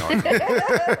 irrelevant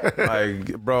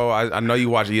argument. Bro, I know you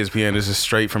watch ESPN. This is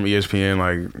straight from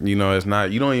ESPN. It's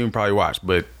not, you don't even probably watch,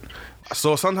 but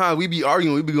so sometimes we be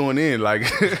arguing, we be going in,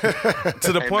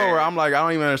 to the point where I'm like, I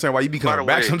don't even understand why you be coming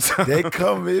back sometimes. They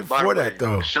come in for that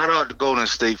though. Shout out to Golden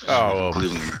State for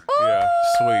Cleveland. Yeah,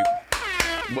 sweet.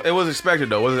 It was expected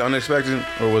though. Was it unexpected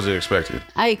or was it expected?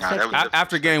 I expected.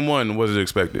 After game one, was it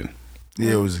expected?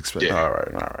 Yeah, it was expected. Yeah. All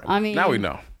right. I mean, now we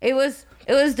know. It was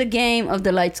the game of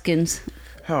the light skins.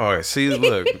 All right, see,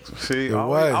 look,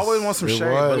 I always want some shade,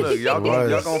 but look, y'all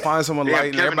gonna find someone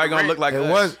light, and everybody gonna look like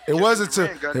us. It wasn't to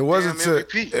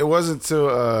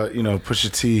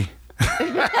Pusha T.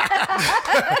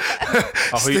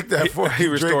 Stick that fork. He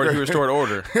restored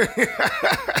order.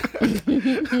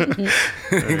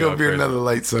 Ain't gonna be another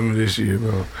light summer this year,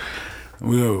 bro.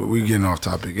 We getting off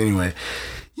topic anyway.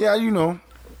 Yeah, we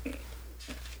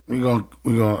gonna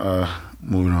move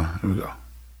on. Here we go.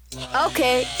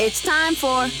 Okay, it's time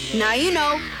for Now You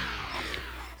Know.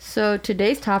 So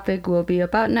today's topic will be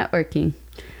about networking.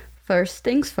 First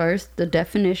things first, the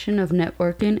definition of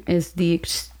networking is the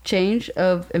exchange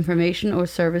of information or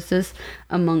services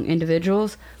among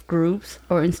individuals, groups,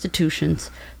 or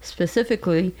institutions.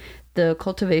 Specifically, the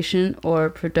cultivation or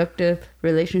productive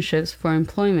relationships for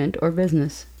employment or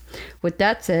business. With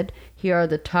that said, here are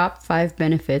the top 5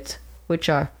 benefits, which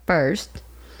are: first,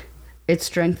 it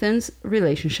strengthens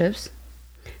relationships.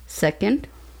 Second,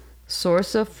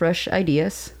 source of fresh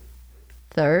ideas.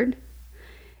 Third,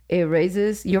 it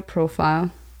raises your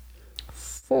profile.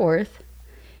 Fourth,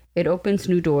 it opens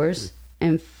new doors.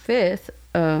 And fifth,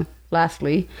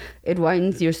 lastly, it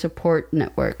widens your support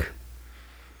network.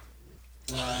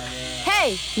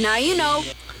 Hey, now you know.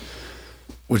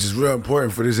 Which is real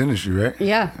important for this industry, right?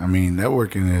 Yeah. I mean,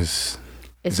 networking is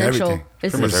Essential.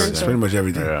 everything. It's It's pretty much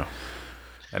everything. Yeah.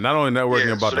 And not only networking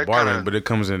Yeah, about so the that barbering, kinda- but it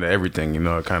comes into everything. You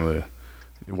know, it kind of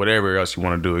whatever else you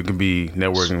want to do. It can be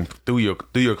networking through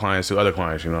your clients to other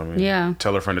clients. You know what I mean? Yeah.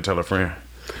 Tell a friend to tell a friend.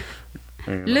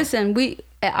 You know? Listen,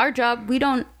 at our job, we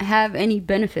don't have any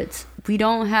benefits. We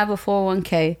don't have a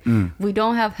 401k. We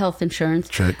don't have health insurance.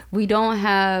 Check. We don't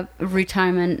have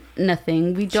retirement,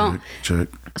 nothing. We don't. Check.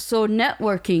 So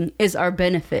networking is our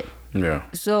benefit. Yeah.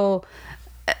 So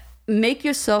make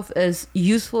yourself as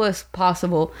useful as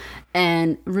possible.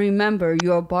 And remember,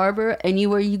 you're a barber.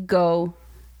 Anywhere you go,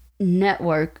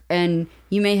 network. And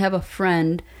you may have a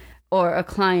friend or a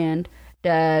client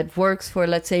that works for,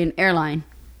 let's say, an airline.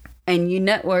 And you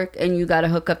network and you got to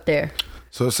hook up there.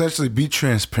 So essentially, be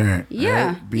transparent. Yeah,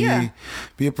 Right? yeah.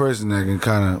 Be a person that can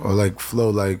kind of, or like flow.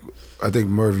 Like I think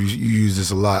Merv, you use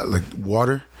this a lot. Like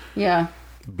water. Yeah.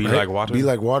 Be right? like water. Be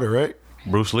like water, right?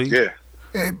 Bruce Lee.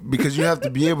 Yeah. Because you have to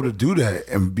be able to do that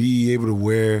and be able to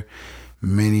wear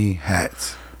many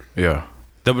hats. Yeah.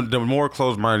 The more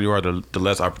closed-minded you are, the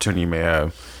less opportunity you may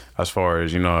have. As far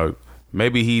as, you know,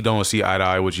 maybe he don't see eye to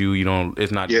eye with you. You don't.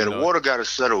 It's not. Yeah, you the know, water got to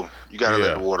settle. You got to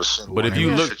let the water settle. But if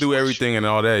you look through everything and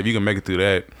all that, if you can make it through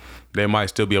that, they might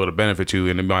still be able to benefit you,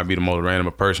 and it might be the most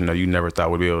random person that you never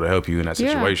thought would be able to help you in that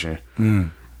Yeah.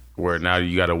 situation. Where now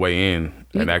you got to weigh in,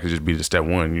 and that could just be the step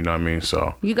one. You know what I mean?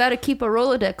 So You got to keep a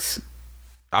Rolodex.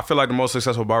 I feel like the most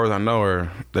successful barbers I know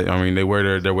they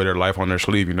wear their life on their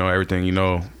sleeve. You know, everything. You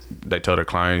know, they tell their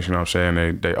clients. You know what I'm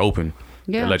saying? They open.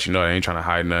 Yeah. They let you know they ain't trying to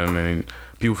hide nothing, and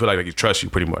people feel like they can trust you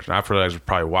pretty much. And I feel like that's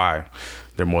probably why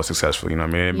they're more successful. You know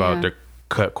what I mean? About Yeah. their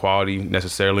cut quality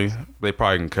necessarily. They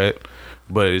probably can cut,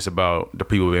 but it's about the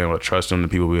people being able to trust them, the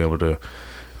people being able to,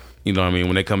 you know what I mean?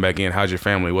 When they come back in, how's your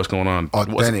family? What's going on?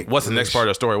 Authentic. What's the next part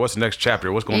of the story? What's the next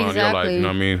chapter? What's going on in your life? You know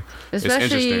what I mean? It's Especially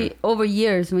interesting. over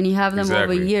years, when you have them over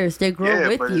Exactly. years, they grow Yeah,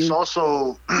 with but you. it's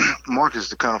also Marcus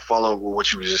to kind of follow with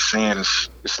what you were just saying.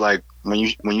 It's like when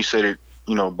you say that,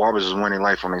 you know, barbers is wearing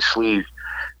life on their sleeve.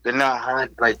 They're not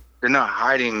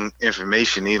hiding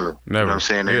information either. Never. You know what I'm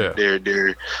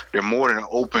saying? They're more than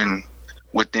open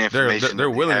with the information. They're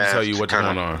willing to have tell you what's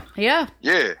kinda- going on. Yeah.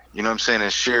 Yeah, you know what I'm saying,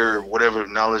 and share whatever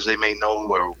knowledge they may know,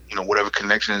 or you know whatever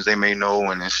connections they may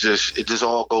know, and it just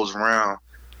all goes around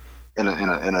in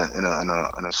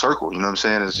a circle. You know what I'm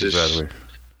saying? It's just Exactly.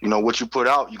 you know what you put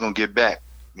out, you're gonna get back.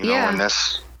 You know, Yeah. and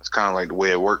that's kind of like the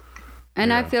way it works.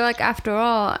 And I feel like after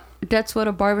all, that's what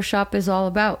a barbershop is all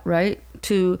about, right?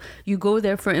 You go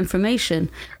there for information,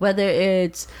 whether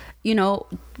it's, you know,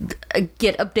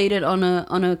 get updated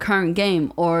on a current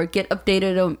game, or get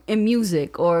updated in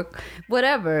music, or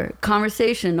whatever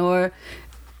conversation, or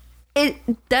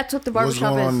that's what the What's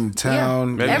barbershop going is. on in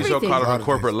town? Maybe you're so Everything. caught up in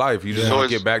corporate life, you just Yeah. want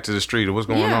to get back to the street. What's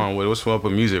going Yeah. on? What's up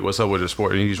with music? What's up with the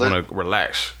sport? And you just want to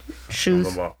relax.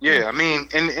 Shoes. Yeah, I mean,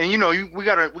 and you know, we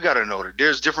gotta know that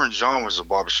there's different genres of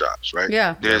barbershops, right?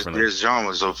 Yeah. There's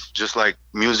genres of, just like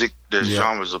music. There's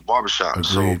genres of barbershops.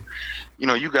 So, Agreed. you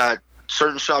know, you got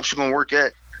certain shops you're gonna work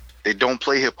at. They don't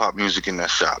play hip hop music in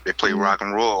that shop. They play rock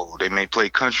and roll. They may play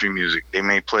country music. They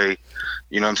may play,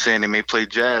 you know what I'm saying? They may play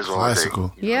jazz all Classical.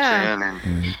 day. You know what I'm saying?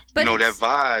 And But you know, it's-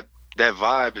 that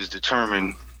vibe is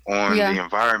determined on Yeah. the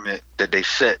environment that they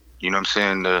set. You know what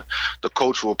I'm saying? The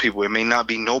cultural people. It may not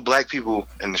be no black people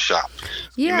in the shop.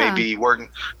 Yeah. You may be working,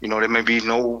 you know, there may be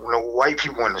no white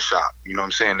people in the shop, you know what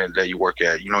I'm saying, that you work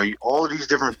at. You know, all of these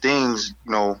different things,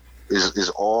 you know, is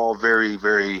all very,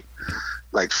 very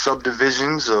like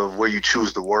subdivisions of where you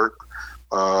choose to work,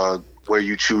 where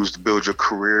you choose to build your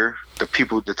career,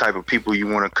 the type of people you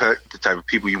want to cut, the type of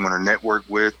people you want to network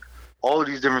with. All of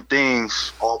these different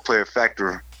things all play a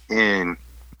factor in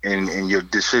your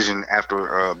decision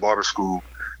after barber school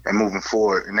and moving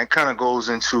forward. And that kind of goes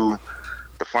into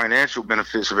the financial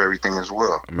benefits of everything as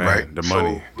well, Man, right? the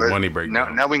money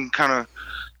breakdown. Now we can kind of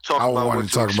talk I about wanted what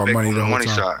to talk about expect money on the the whole money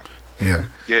time. side. Yeah.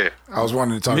 Yeah. I was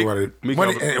wanting to talk about it.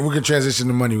 Money, and we can transition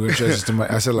to money. I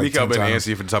said like 10 been times.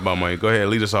 antsy for talk about money. Go ahead,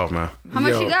 lead us off, man. How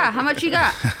much you got? How much you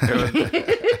got?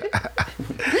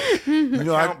 You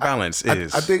know, balance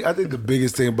is. I think the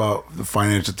biggest thing about the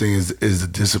financial thing is the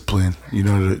discipline. You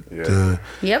know,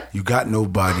 Yep. You got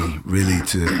nobody really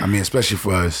to. I mean, especially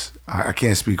for us. I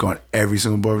can't speak on every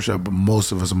single barbershop, but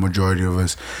most of us, a majority of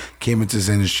us, came into this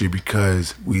industry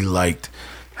because we liked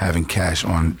having cash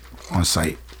on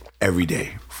site every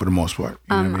day for the most part. You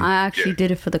know what I mean? I actually did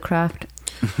it for the craft.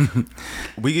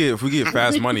 If we get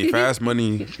fast money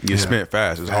gets spent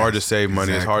fast. It's hard to save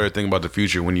money. Exactly. It's hard to think about the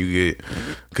future when you get,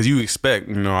 because you expect,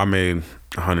 I made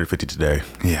 150 today.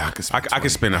 Yeah, I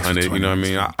could spend 100. You know what I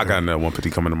mean? I got another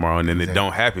 150 coming tomorrow, and then it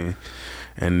don't happen.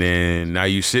 And then now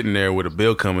you sitting there with a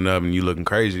bill coming up and you looking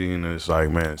crazy, and it's like,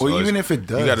 man. Well, even if it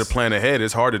does, you got to plan ahead.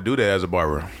 It's hard to do that as a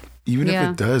barber. Even if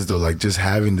it does, though, like just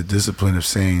having the discipline of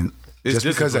saying, just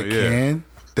because I can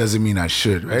doesn't mean I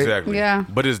should, right? Exactly. Yeah.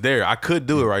 But it's there. I could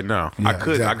do it right now. Yeah, I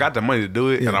could. exactly. I got the money to do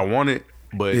it, and I want it.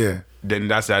 But then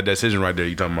that's that decision right there.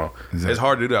 You talking about? Exactly. It's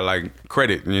hard to do that. Like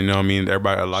credit, you know what I mean? A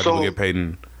lot of people get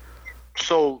paid.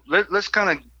 So let's kind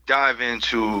of dive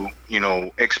into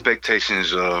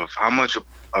expectations of how much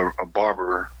a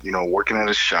barber, working at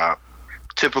a shop,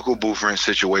 typical booth rent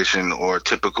situation or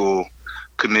typical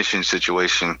commission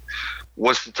situation.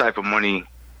 What's the type of money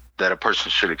that a person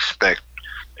should expect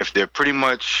if they're pretty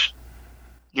much,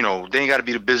 they ain't got to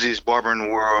be the busiest barber in the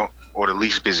world or the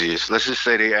least busiest. Let's just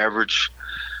say they average,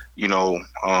 and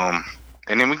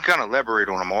then we can kind of elaborate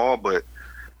on them all, but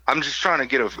I'm just trying to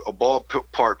get a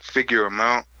ballpark figure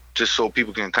amount just so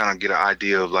people can kind of get an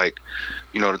idea of like,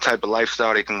 the type of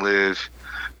lifestyle they can live.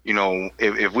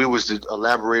 If we was to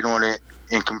elaborate on it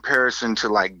in comparison to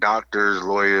like doctors,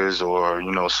 lawyers, or,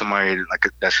 somebody like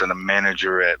that's a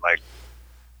manager at like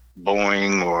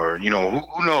Boeing or,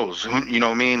 who knows, you know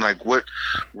what I mean? Like what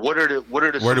are the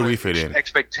where do we fit in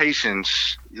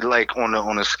expectations like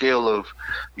on a scale of,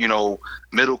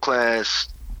 middle class,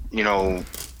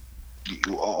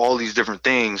 all these different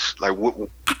things, like what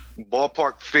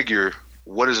ballpark figure,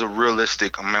 what is a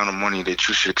realistic amount of money that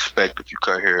you should expect if you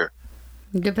cut hair?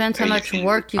 Depends how much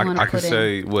work you want to put in. I can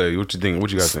say, wait, what you think?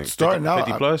 What you guys think? Starting 50, out,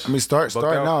 50 plus? I mean,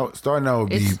 starting out would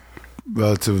be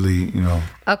relatively,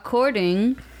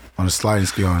 according on a sliding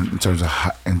scale in terms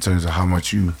of how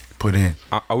much you put in.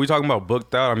 Are we talking about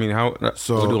booked out? I mean,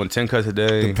 so we're doing 10 cuts a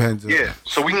day. Depends. Yeah,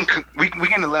 so we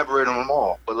can elaborate on them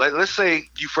all. But let's say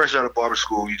you fresh out of barber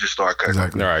school, you just start cutting.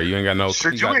 Exactly. All right, you ain't got no.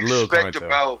 Should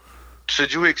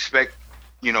you expect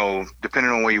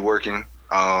depending on where you're working,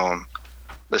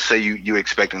 let's say you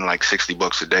expecting like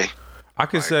 $60 a day. I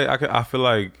could say I feel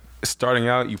like starting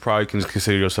out, you probably can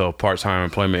consider yourself part-time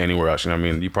employment anywhere else. You know what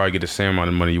I mean? You probably get the same amount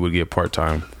of money you would get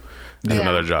part-time in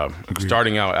another job. Agreed.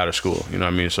 Starting out out of school, you know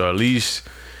what I mean? So at least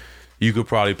you could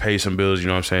probably pay some bills, you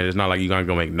know what I'm saying? It's not like you're going to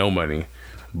go make no money,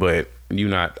 but you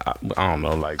not, I don't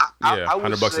know, like,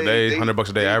 $100 a day, $100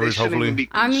 a day average, hopefully. Be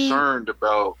concerned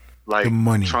about like the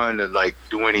money. Trying to like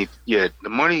do the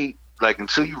money, like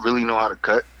until you really know how to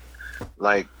cut,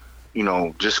 like,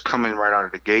 just coming right out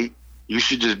of the gate, you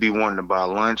should just be wanting to buy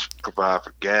lunch, provide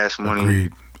for gas money.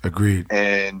 Agreed.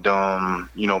 And,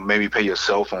 maybe pay your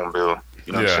cell phone bill.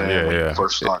 You know what I'm saying? When you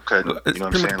first start cutting. It's pretty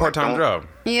much a part-time job.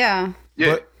 Yeah.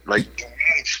 Yeah. Like, you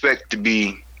don't expect to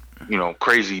be,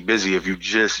 crazy busy if you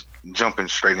just jumping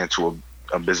straight into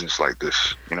a business like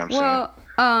this. You know what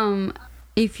I'm saying?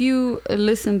 If you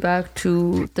listen back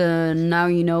to the Now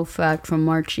You Know fact from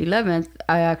March 11th,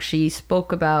 I actually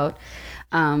spoke about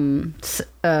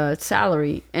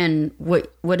salary and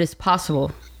what is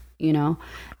possible,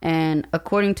 and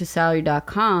according to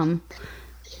salary.com,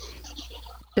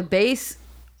 the base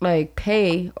like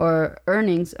pay or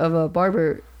earnings of a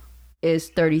barber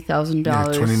is $30,000. Yeah,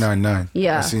 $29,900.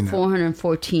 Yeah, I seen that.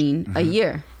 $414 a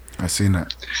year. I seen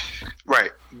that.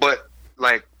 Right, but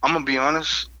like I'm gonna be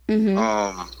honest. From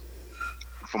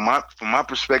my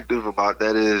perspective about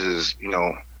that is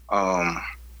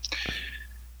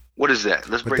what is that?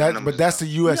 Let's break the numbers. But that's the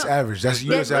U.S. average. That's the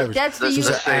U.S. average. That's the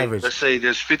U.S. average. Let's say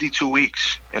there's 52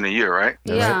 weeks in a year, right?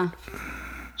 Yeah.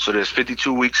 So there's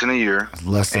 52 weeks in a year. It's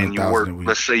less than 1,000 a week.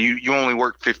 Let's say you only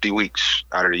work 50 weeks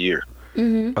out of the year.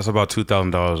 Mm-hmm. That's about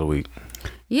 $2,000 a week.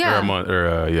 Yeah. Or a month,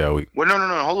 or a week. Well, no,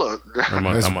 hold up. A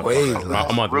month,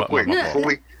 real quick.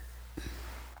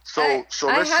 So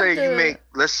let's say you make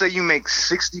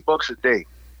 $60 a day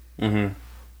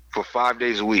for 5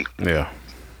 days a week. Yeah.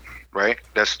 Right?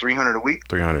 That's $300 a week?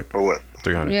 300. Or what?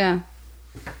 300. Yeah.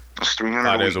 That's $300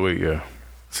 5 days a week, yeah.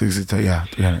 60, yeah,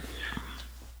 300.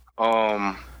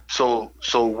 So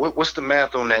what's the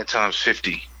math on that times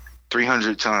 50?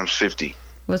 300 times 50.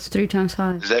 What's 3 times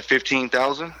 5? Is that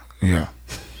 15,000? Yeah.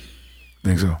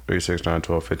 Think so. 3, 6, 9,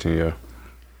 12, 15. Yeah.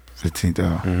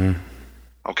 15,000.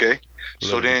 Okay.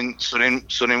 So then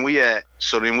we at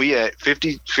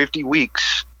 50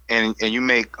 weeks, and you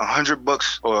make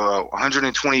 $100 or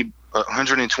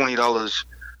 $120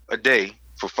 a day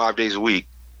for 5 days a week.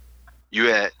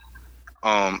 You at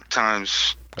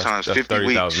times 50 30,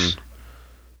 weeks. 000.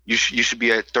 You should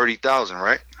be at 30,000,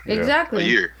 right? Exactly. A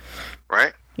year,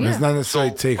 right? And it's not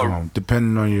necessarily take home,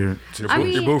 depending on your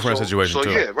Your boyfriend situation so too.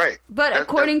 yeah, right. But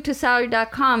according to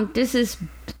salary.com, this is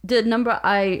the number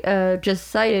I just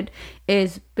cited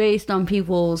is based on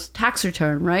people's tax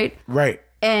return, right? Right.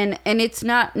 And it's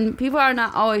not, people are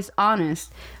not always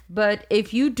honest. But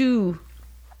if you do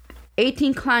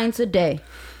 18 clients a day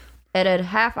at a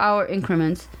half-hour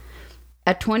increments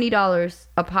at $20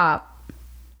 a pop,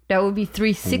 that would be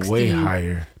 $360. Way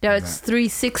higher. That's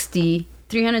 $360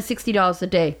 a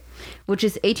day, which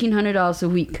is $1,800 a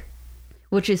week,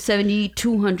 which is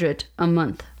 $7,200 a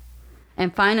month,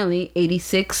 and finally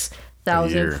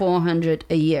 $86,400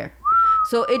 a year.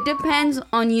 So it depends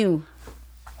on you.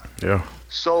 Yeah.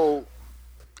 So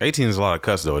 18 is a lot of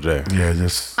cuts though a day. Yeah,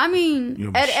 just. I mean,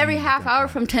 You're a at every machine half at that hour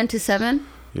point. from 10 to 7.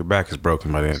 Your back is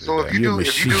broken by the end of So the if day. you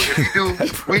You're a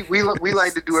do, we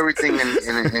like to do everything in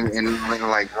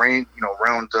like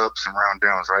roundups and round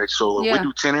downs, right? So if Yeah. we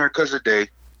do 10 haircuts a day,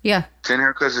 Yeah. 10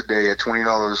 haircuts a day at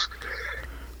 $20.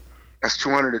 That's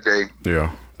 $200 a day.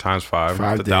 Yeah. Times 5.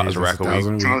 5 That's days. 1,000 rack a week.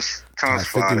 1,000 a week. Times Times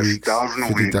 5, 50 that's weeks, 1,000 a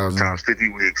week. 50,000. Times 50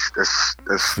 weeks, that's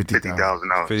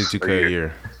 $50,000. 52K a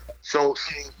year. So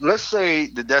let's say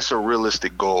that's a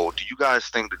realistic goal. Do you guys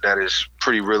think that is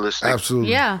pretty realistic?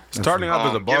 Absolutely. Yeah. Starting off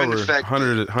as a Given the barber, fact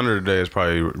that- 100 a day is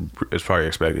probably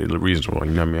expected, reasonable.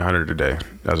 You know what I mean? 100 a day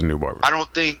as a new barber. I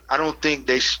don't think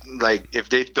they like if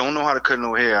they don't know how to cut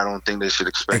no hair. I don't think they should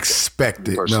expect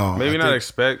it. Personally. No. Maybe I not think-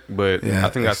 expect, but Yeah,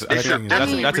 I think that's They should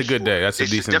definitely that's a reach good for day. it. That's a They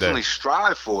should decent definitely day.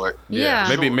 strive for it. Yeah.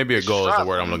 Yeah. Maybe a goal is the strive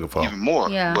word I'm looking for. even more.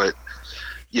 Yeah. But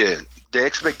yeah, the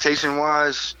expectation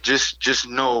wise, just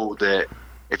know that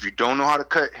if you don't know how to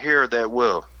cut hair that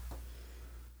well,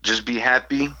 just be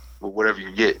happy with whatever you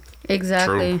get.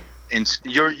 Exactly. And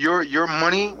your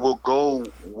money will go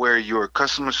where your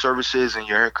customer service is and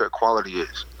your haircut quality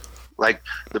is. Like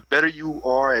the better you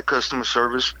are at customer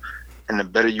service and the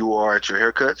better you are at your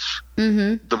haircuts,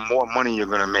 the more money you're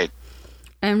gonna make.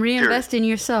 And reinvest in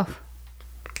yourself.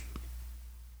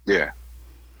 Yeah,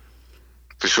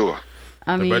 for sure.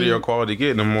 I The mean, better your quality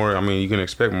get, the more, you can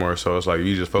expect more. So it's like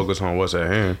you just focus on what's at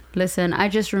hand. listen, I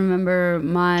just remember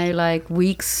my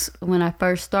weeks when I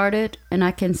first started, and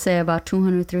I can say about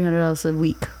 $200, $300 a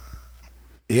week.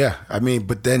 Yeah,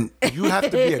 but then you have to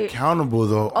be accountable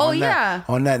though. Oh, on yeah.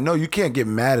 On that, no, you can't get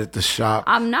mad at the shop.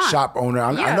 I'm not. Shop owner.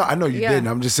 Yeah. I know you Yeah. didn't.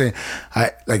 I'm just saying,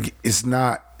 it's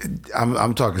not.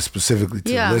 I'm talking specifically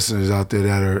to Yeah. listeners out there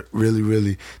that are really,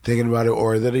 really thinking about it,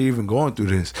 or that are even going through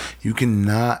this. You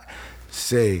cannot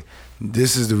say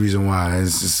this is the reason why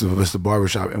it's the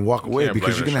barbershop and walk away, can't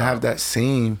because blame you're the gonna shop. have that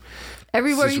same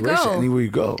Everywhere you situation go. anywhere you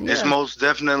go. It's most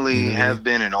definitely have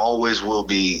been and always will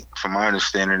be, from my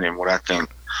understanding and what I think,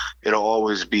 it'll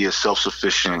always be a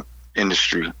self-sufficient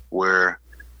industry where,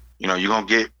 you're going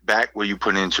to get back what you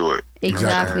put into it.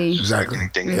 Exactly. Exactly.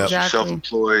 Anything Yep. else. You're Exactly.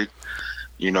 self-employed,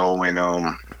 and,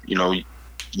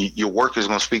 your work is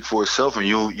going to speak for itself, and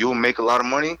you'll make a lot of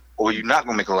money or you're not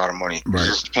going to make a lot of money. Right. It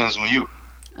just depends on you.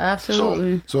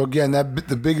 Absolutely. So again,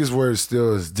 the biggest word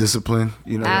still is discipline.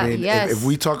 You know what I mean? Yes. If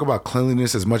we talk about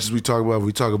cleanliness as much as we talk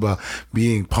about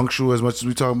being punctual as much as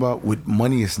we talk about, with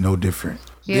money, it's no different.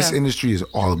 This Yeah. industry is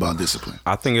all about discipline.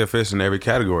 I think it fits in every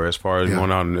category as far as Yeah.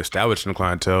 going out and establishing the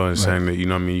clientele and saying that, you're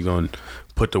going to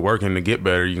put the work in to get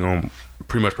better. You're going to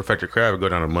pretty much perfect your craft. Go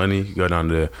down to money, go down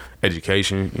to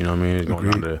education, It's going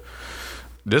down to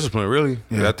discipline, really.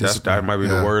 Yeah, That might be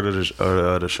the word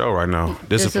of the show right now.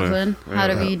 Discipline. How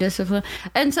to be disciplined.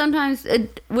 And sometimes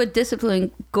with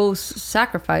discipline goes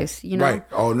sacrifice, Right.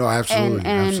 Oh, no, absolutely.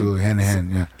 And absolutely. Hand in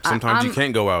hand, yeah. Sometimes you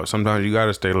can't go out. Sometimes you got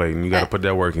to stay late and you got to put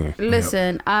that work in.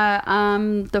 Listen,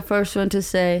 I'm the first one to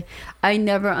say I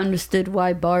never understood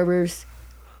why barbers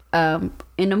in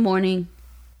the morning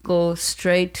go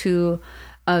straight to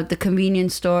the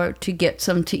convenience store to get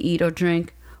something to eat or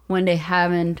drink when they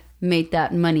haven't made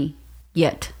that money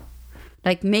yet.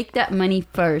 Like, make that money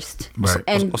first. Right.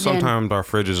 And Sometimes our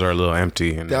fridges are a little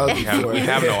empty and That was we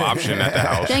have no option at the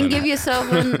house. then give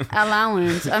yourself an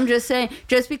allowance. I'm just saying,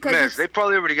 just because Man, it's- they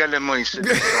probably already got that money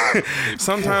sitting aside.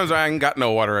 Sometimes I ain't got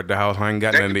no water at the house. I ain't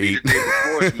got That nothing could to be eat. the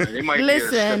day before, man. They might Listen.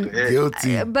 get a step ahead.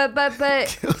 Guilty. but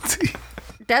Guilty.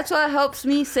 That's what helps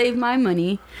me save my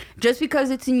money. Just because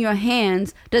it's in your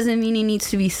hands doesn't mean it needs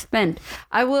to be spent.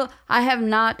 I have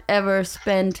not ever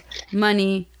spent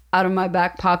money out of my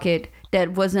back pocket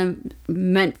that wasn't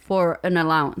meant for an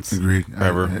allowance. Agreed.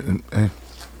 Ever.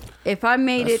 If I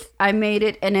made it, I made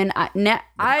it, and then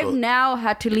I've now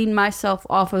had to lean myself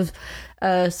off of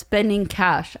spending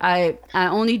cash. I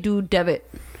only do debit.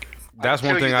 That's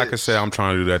one thing I can say. I'm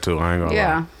trying to do that too. I ain't gonna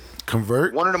lie.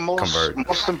 Convert. One of the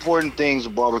most important things a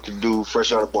barber can do,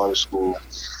 fresh out of barber school,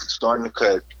 starting to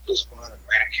cut, is find a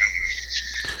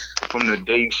mannequin from the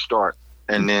day you start,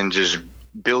 and then just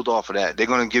build off of that. They're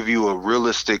going to give you a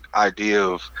realistic idea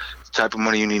of the type of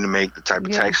money you need to make, the type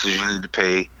of taxes you need to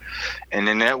pay, and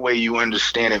then that way you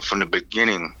understand it from the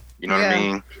beginning. You know what I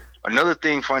mean? Another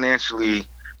thing financially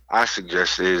I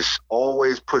suggest is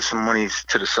always put some money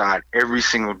to the side every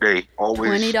single day.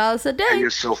 Always $20 a day. Pay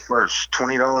yourself first.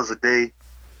 $20 a day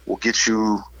will get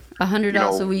you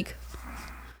 $100 a week.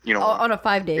 You know, on a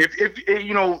 5 day.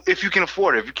 If you can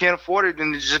afford it. If you can't afford it,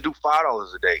 then just do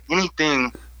 $5 a day.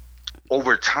 Anything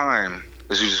over time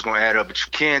is just going to add up, but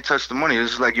you can't touch the money.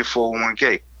 This is like your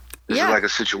 401k. This is like a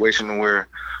situation where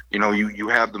you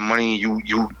have the money, you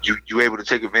able to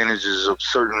take advantages of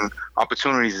certain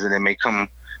opportunities that may come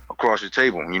across your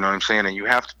table. You know what I'm saying? And you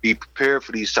have to be prepared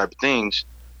for these type of things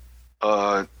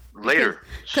later.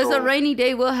 Because a rainy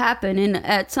day will happen, and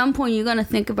at some point you're going to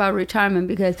think about retirement,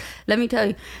 because let me tell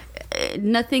you,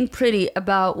 nothing pretty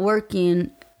about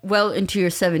working well into your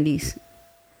 70s.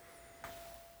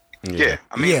 Yeah,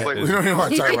 I mean, we don't even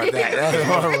want to talk about that. That's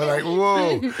horrible. Like,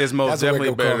 whoa. It's most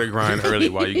definitely better to grind early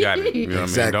while you got it. You know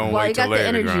what I mean? Don't wait till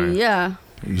later to grind. Yeah.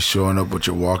 You showing up with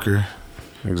your walker?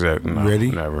 Exactly. No,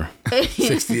 ready? Never.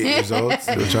 68 years old,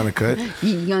 still trying to cut?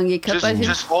 You gonna get cut by him?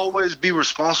 Just always be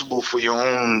responsible for your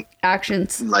own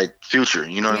actions, like future.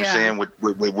 You know what I'm saying?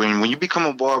 When you become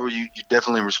a barber, you're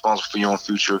definitely responsible for your own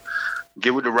future.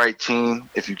 Get with the right team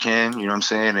if you can. You know what I'm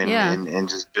saying? And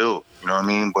just build. You know what I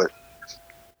mean? But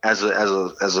as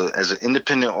an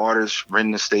independent artist,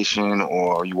 renting a station,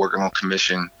 or you working on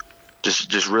commission,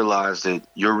 just realize that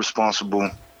you're responsible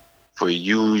for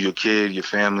you, your kid, your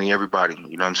family, everybody.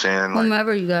 You know what I'm saying? Like,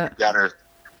 whomever you got.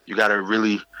 You gotta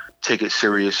really take it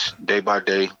serious day by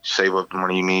day, save up the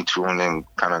money you need to, and then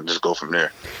kind of just go from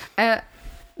there.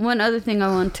 One other thing I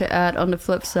want to add on the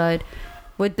flip side,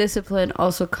 with discipline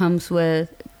also comes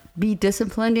with be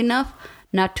disciplined enough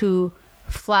not to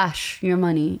flash your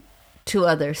money to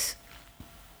others.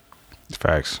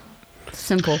 Facts.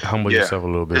 Simple. Humble yourself a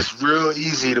little bit. It's real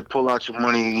easy to pull out your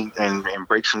money and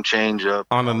break some change up.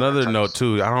 On another note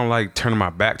too, I don't like turning my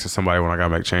back to somebody when I gotta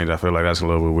make change. I feel like that's a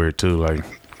little bit weird too. Like,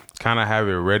 kind of have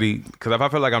it ready, because if I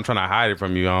feel like I'm trying to hide it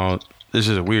from you, it's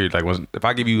just weird. Like, if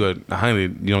I give you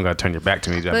 $100, you don't gotta turn your back to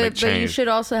me to make change. But you should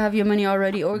also have your money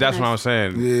already organized. That's what I'm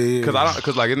saying.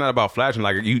 Because like, it's not about flashing.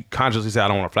 Like, you consciously say I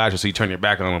don't want to flash it, so you turn your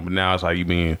back on them. But now it's like you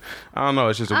being, I don't know.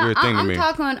 It's just a weird thing to me. I'm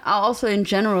talking also in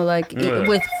general, like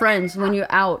with friends, when you're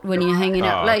out, when you're hanging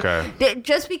out. Like,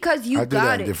 just because you I do got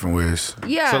that it. in different ways.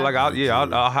 Yeah. So like, I'll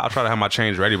try to have my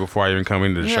change ready before I even come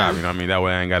into the shop. You know what I mean? That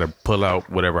way I ain't got to pull out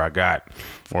whatever I got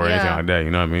or anything like that.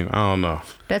 You know what I mean? I don't know.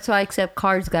 That's why I accept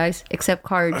cards, guys. Accept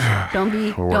cards.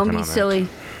 Don't be silly.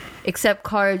 Accept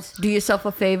cards. Do yourself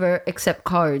a favor. Accept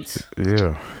cards.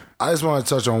 Yeah. I just want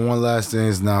to touch on one last thing.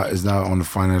 It's not on the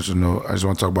financial note. I just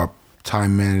want to talk about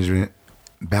time management,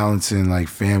 balancing like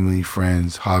family,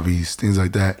 friends, hobbies, things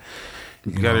like that.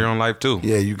 You got your own life too.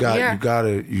 Yeah, you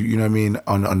gotta, you know what I mean?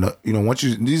 On the, once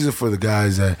these are for the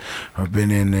guys that have been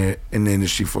in the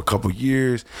industry for a couple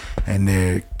years and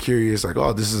they're curious, like,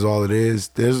 oh, this is all it is.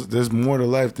 There's more to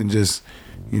life than just,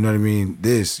 you know what I mean?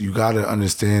 You gotta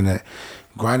understand that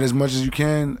grind as much as you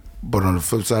can, but on the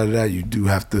flip side of that, you do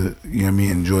have to, you know what I mean,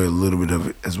 enjoy a little bit of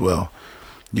it as well.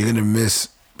 You're gonna miss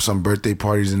some birthday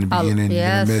parties in the beginning.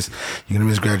 Yes. You're gonna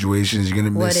miss graduations. You're gonna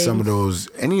miss Weddings. some of those,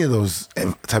 any of those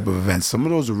type of events. Some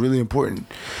of those are really important,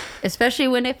 especially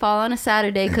when they fall on a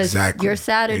Saturday, because your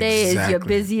Saturday is your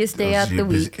busiest day out the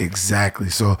week. Exactly.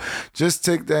 So just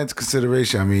take that into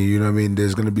consideration. I mean, you know what I mean.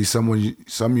 There's gonna be some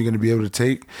you're gonna be able to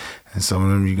take, and some of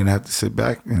them you're gonna have to sit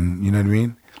back and, you know what I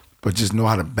mean. But just know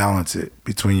how to balance it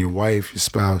between your wife, your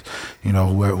spouse,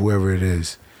 whoever it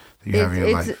is that you have in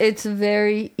your life. It's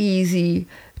very easy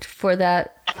for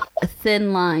that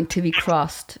thin line to be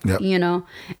crossed,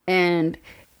 and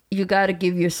you got to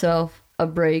give yourself a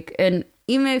break. And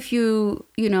even if you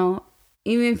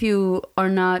are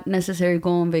not necessarily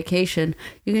going on vacation,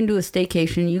 you can do a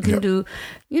staycation. You can do,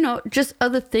 just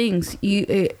other things.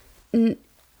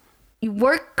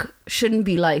 Work shouldn't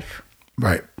be life.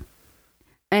 Right.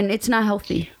 And it's not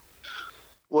healthy.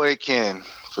 Well, it can.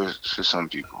 for some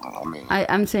people. I mean,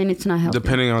 I'm saying it's not healthy.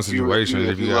 Depending on situations,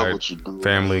 if you got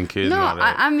family and kids. No, and all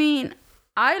that. I mean,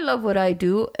 I love what I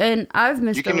do, and I've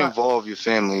missed. You can involve your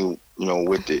family,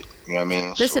 with it. You know what I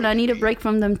mean? Listen, I need a break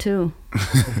from them too. I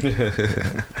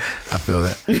feel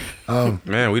that.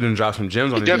 Man, we done dropped some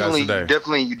gems on these guys today.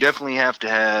 You definitely have to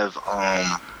have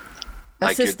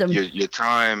a system. Your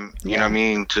time. You know what I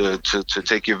mean? To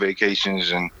take your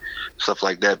vacations and stuff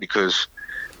like that, because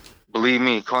believe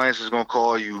me, clients is gonna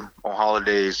call you on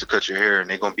holidays to cut your hair, and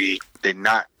they're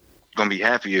not gonna be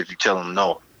happy if you tell them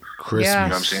no. Christmas. Yeah. You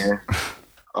know what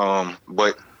I'm saying?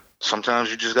 But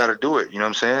sometimes you just gotta do it. You know what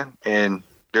I'm saying? And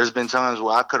there's been times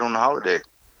where I cut on the holiday.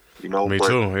 Me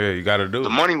too. Yeah, you gotta do it. The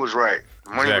money was right.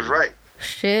 Was right.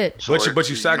 Shit. So but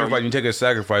you sacrifice. You take a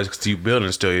sacrifice because you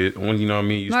building still. When you know what I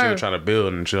mean, you still trying to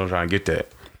build and still trying to get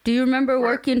that. Do you remember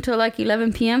working till like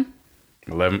 11 p.m.?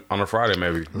 11 on a Friday,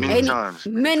 maybe. Many times.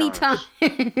 Many times. To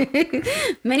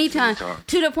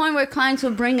the point where clients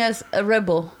would bring us a Red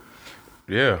Bull.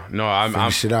 Yeah, no, I'm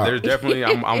there's definitely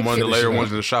I'm one of the later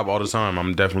ones in the shop all the time.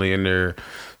 I'm definitely in there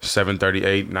 7:30,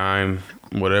 8, 9,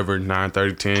 whatever,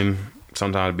 9:30, 10.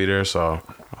 Sometimes be there, so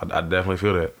I definitely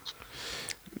feel that.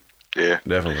 Yeah,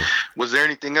 definitely. Was there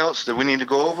anything else that we need to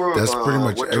go over? That's pretty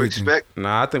much what everything. to expect?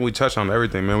 Nah, I think we touched on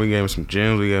everything, man. We gave him some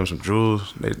gems, we gave him some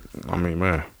jewels.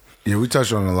 Man. Yeah, we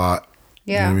touched on a lot.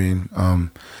 Yeah. You know what I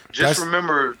mean? Just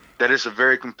remember that it's a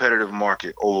very competitive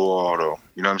market overall, though.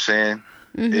 You know what I'm saying?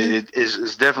 Mm-hmm.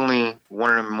 It's definitely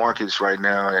one of the markets right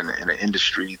now in an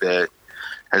industry that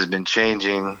has been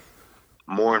changing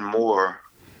more and more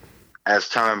as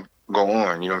time go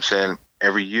on. You know what I'm saying?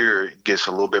 Every year it gets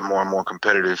a little bit more and more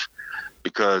competitive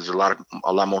because a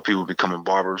lot more people becoming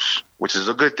barbers, which is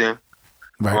a good thing.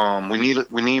 Right.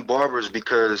 We need barbers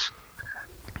because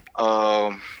we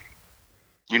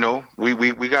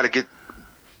got to get.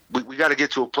 We got to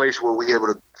get to a place where we're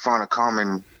able to find a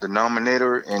common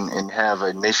denominator and have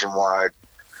a nationwide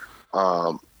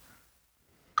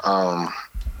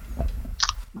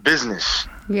business.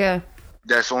 Yeah.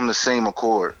 That's on the same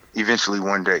accord eventually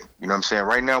one day. You know what I'm saying?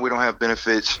 Right now we don't have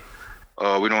benefits.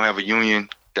 We don't have a union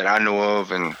that I know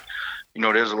of, and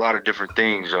there's a lot of different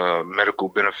things, medical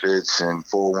benefits and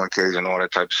 401ks and all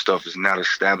that type of stuff is not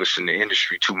established in the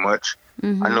industry too much.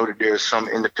 Mm-hmm. I know that there's some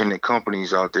independent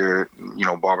companies out there,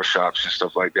 barbershops and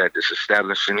stuff like that that's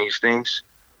establishing these things.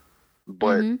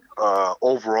 But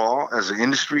overall, as an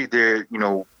industry, that's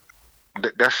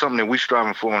something that we're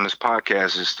striving for on this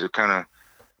podcast is to kind of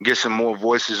get some more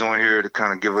voices on here to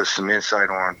kind of give us some insight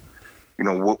on,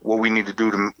 what we need to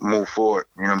do to move forward.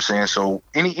 You know what I'm saying? So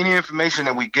any information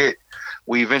that we get,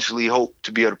 we eventually hope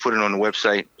to be able to put it on the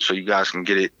website so you guys can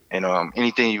get it. And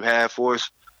anything you have for us,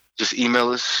 just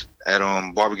email us at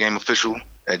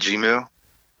barbergameofficial@gmail.com,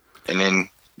 and then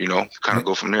kind of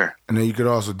go from there. And then you could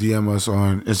also DM us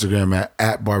on Instagram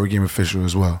at barbergameofficial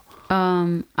as well.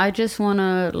 I just want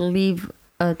to leave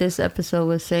this episode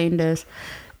with saying this.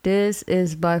 This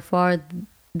is by far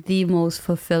the most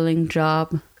fulfilling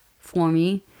job for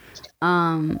me,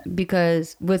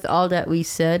 because with all that we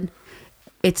said,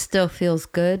 it still feels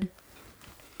good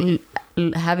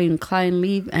having a client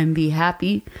leave and be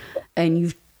happy, and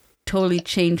you've totally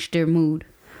changed their mood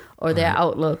or their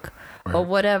outlook or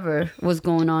whatever was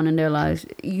going on in their lives.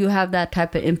 You have that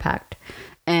type of impact,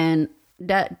 and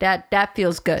that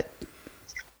feels good.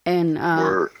 And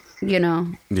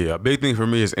yeah, a big thing for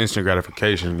me is instant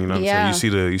gratification. You know what I'm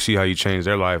saying? You see how you change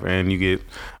their life, and you get.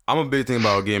 I'm a big thing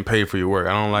about getting paid for your work.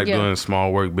 I don't like doing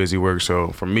small work, busy work. So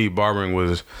for me, barbering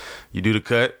was, you do the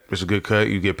cut, it's a good cut,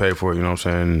 you get paid for it. You know what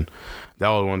I'm saying? That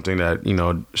was one thing that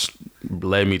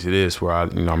led me to this, where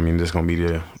this is gonna be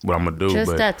what I'm gonna do.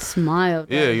 Just that smile,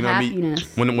 that happiness.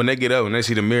 When they get up and they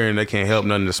see the mirror and they can't help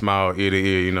nothing to smile ear to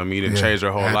ear. You know what I mean? You didn't change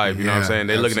their whole life. You know what I'm saying?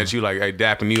 They looking at you like, hey,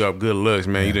 dapping you up, good looks,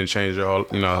 man. You didn't change your whole.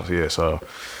 So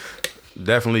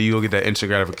definitely you'll get that instant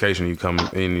gratification you come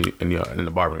in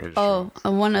the barbering industry. Oh,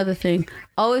 and one other thing.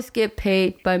 Always get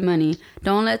paid by money.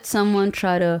 Don't let someone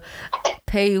try to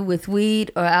pay you with weed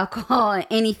or alcohol or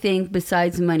anything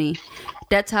besides money.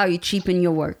 That's how you cheapen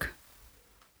your work.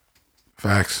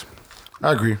 Facts.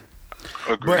 I agree.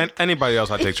 And anybody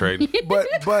else I take trade. But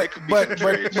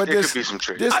there's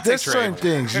certain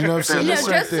things, you know what I'm saying? Just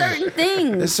certain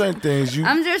things. There's certain things.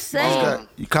 I'm just saying.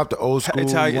 You cop the old school.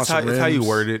 It's how you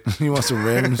word it. You want some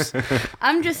rims.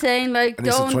 I'm just saying, like, I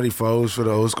need some 24s for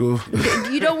the old school.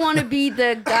 You don't want to be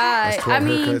the guy. I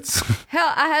mean, haircuts.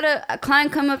 Hell, I had a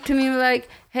client come up to me like,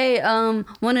 hey,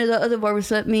 one of the other barbers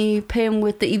let me pay him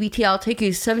with the EBT. I'll take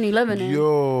you to 7-Eleven.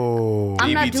 Yo.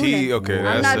 I'm not doing that. Okay,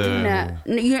 I'm not doing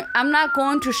that. I'm not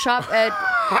going to shop at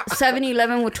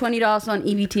 7-Eleven with $20 on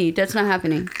EBT. That's not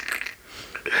happening.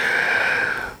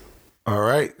 All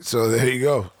right. So there you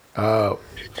go.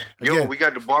 Yo, we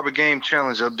got the Barber Game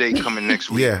Challenge update coming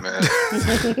next week, man.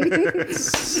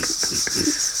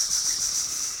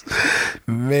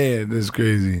 Man, that's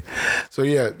crazy. So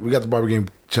yeah, we got the Barber Game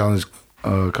Challenge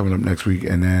coming up next week,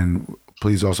 and then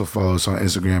please also follow us on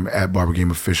Instagram at Barber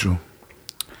Game Official,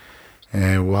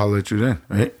 and we'll holler at you then,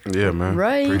 right? Yeah, man.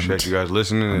 Right. Appreciate you guys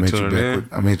listening and tuning in.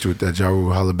 I'm hit you with that. Ja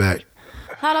Rule, holler back.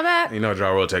 Holla back. You know, Ja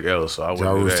Rule take L's, so I wouldn't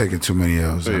Ja do Rule's that. taking too many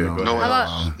L's. Yeah, I know.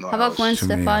 How about Gwen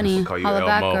Stefani? Call you Holla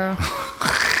back, Elmo. girl.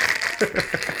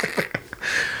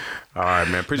 All right,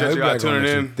 man. Appreciate you guys tuning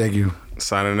in. Thank you.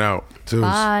 Signing out.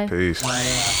 Bye. Peace.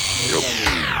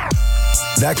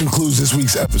 That concludes this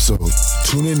week's episode.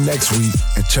 Tune in next week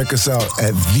and check us out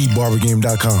at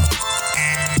thebarbergame.com.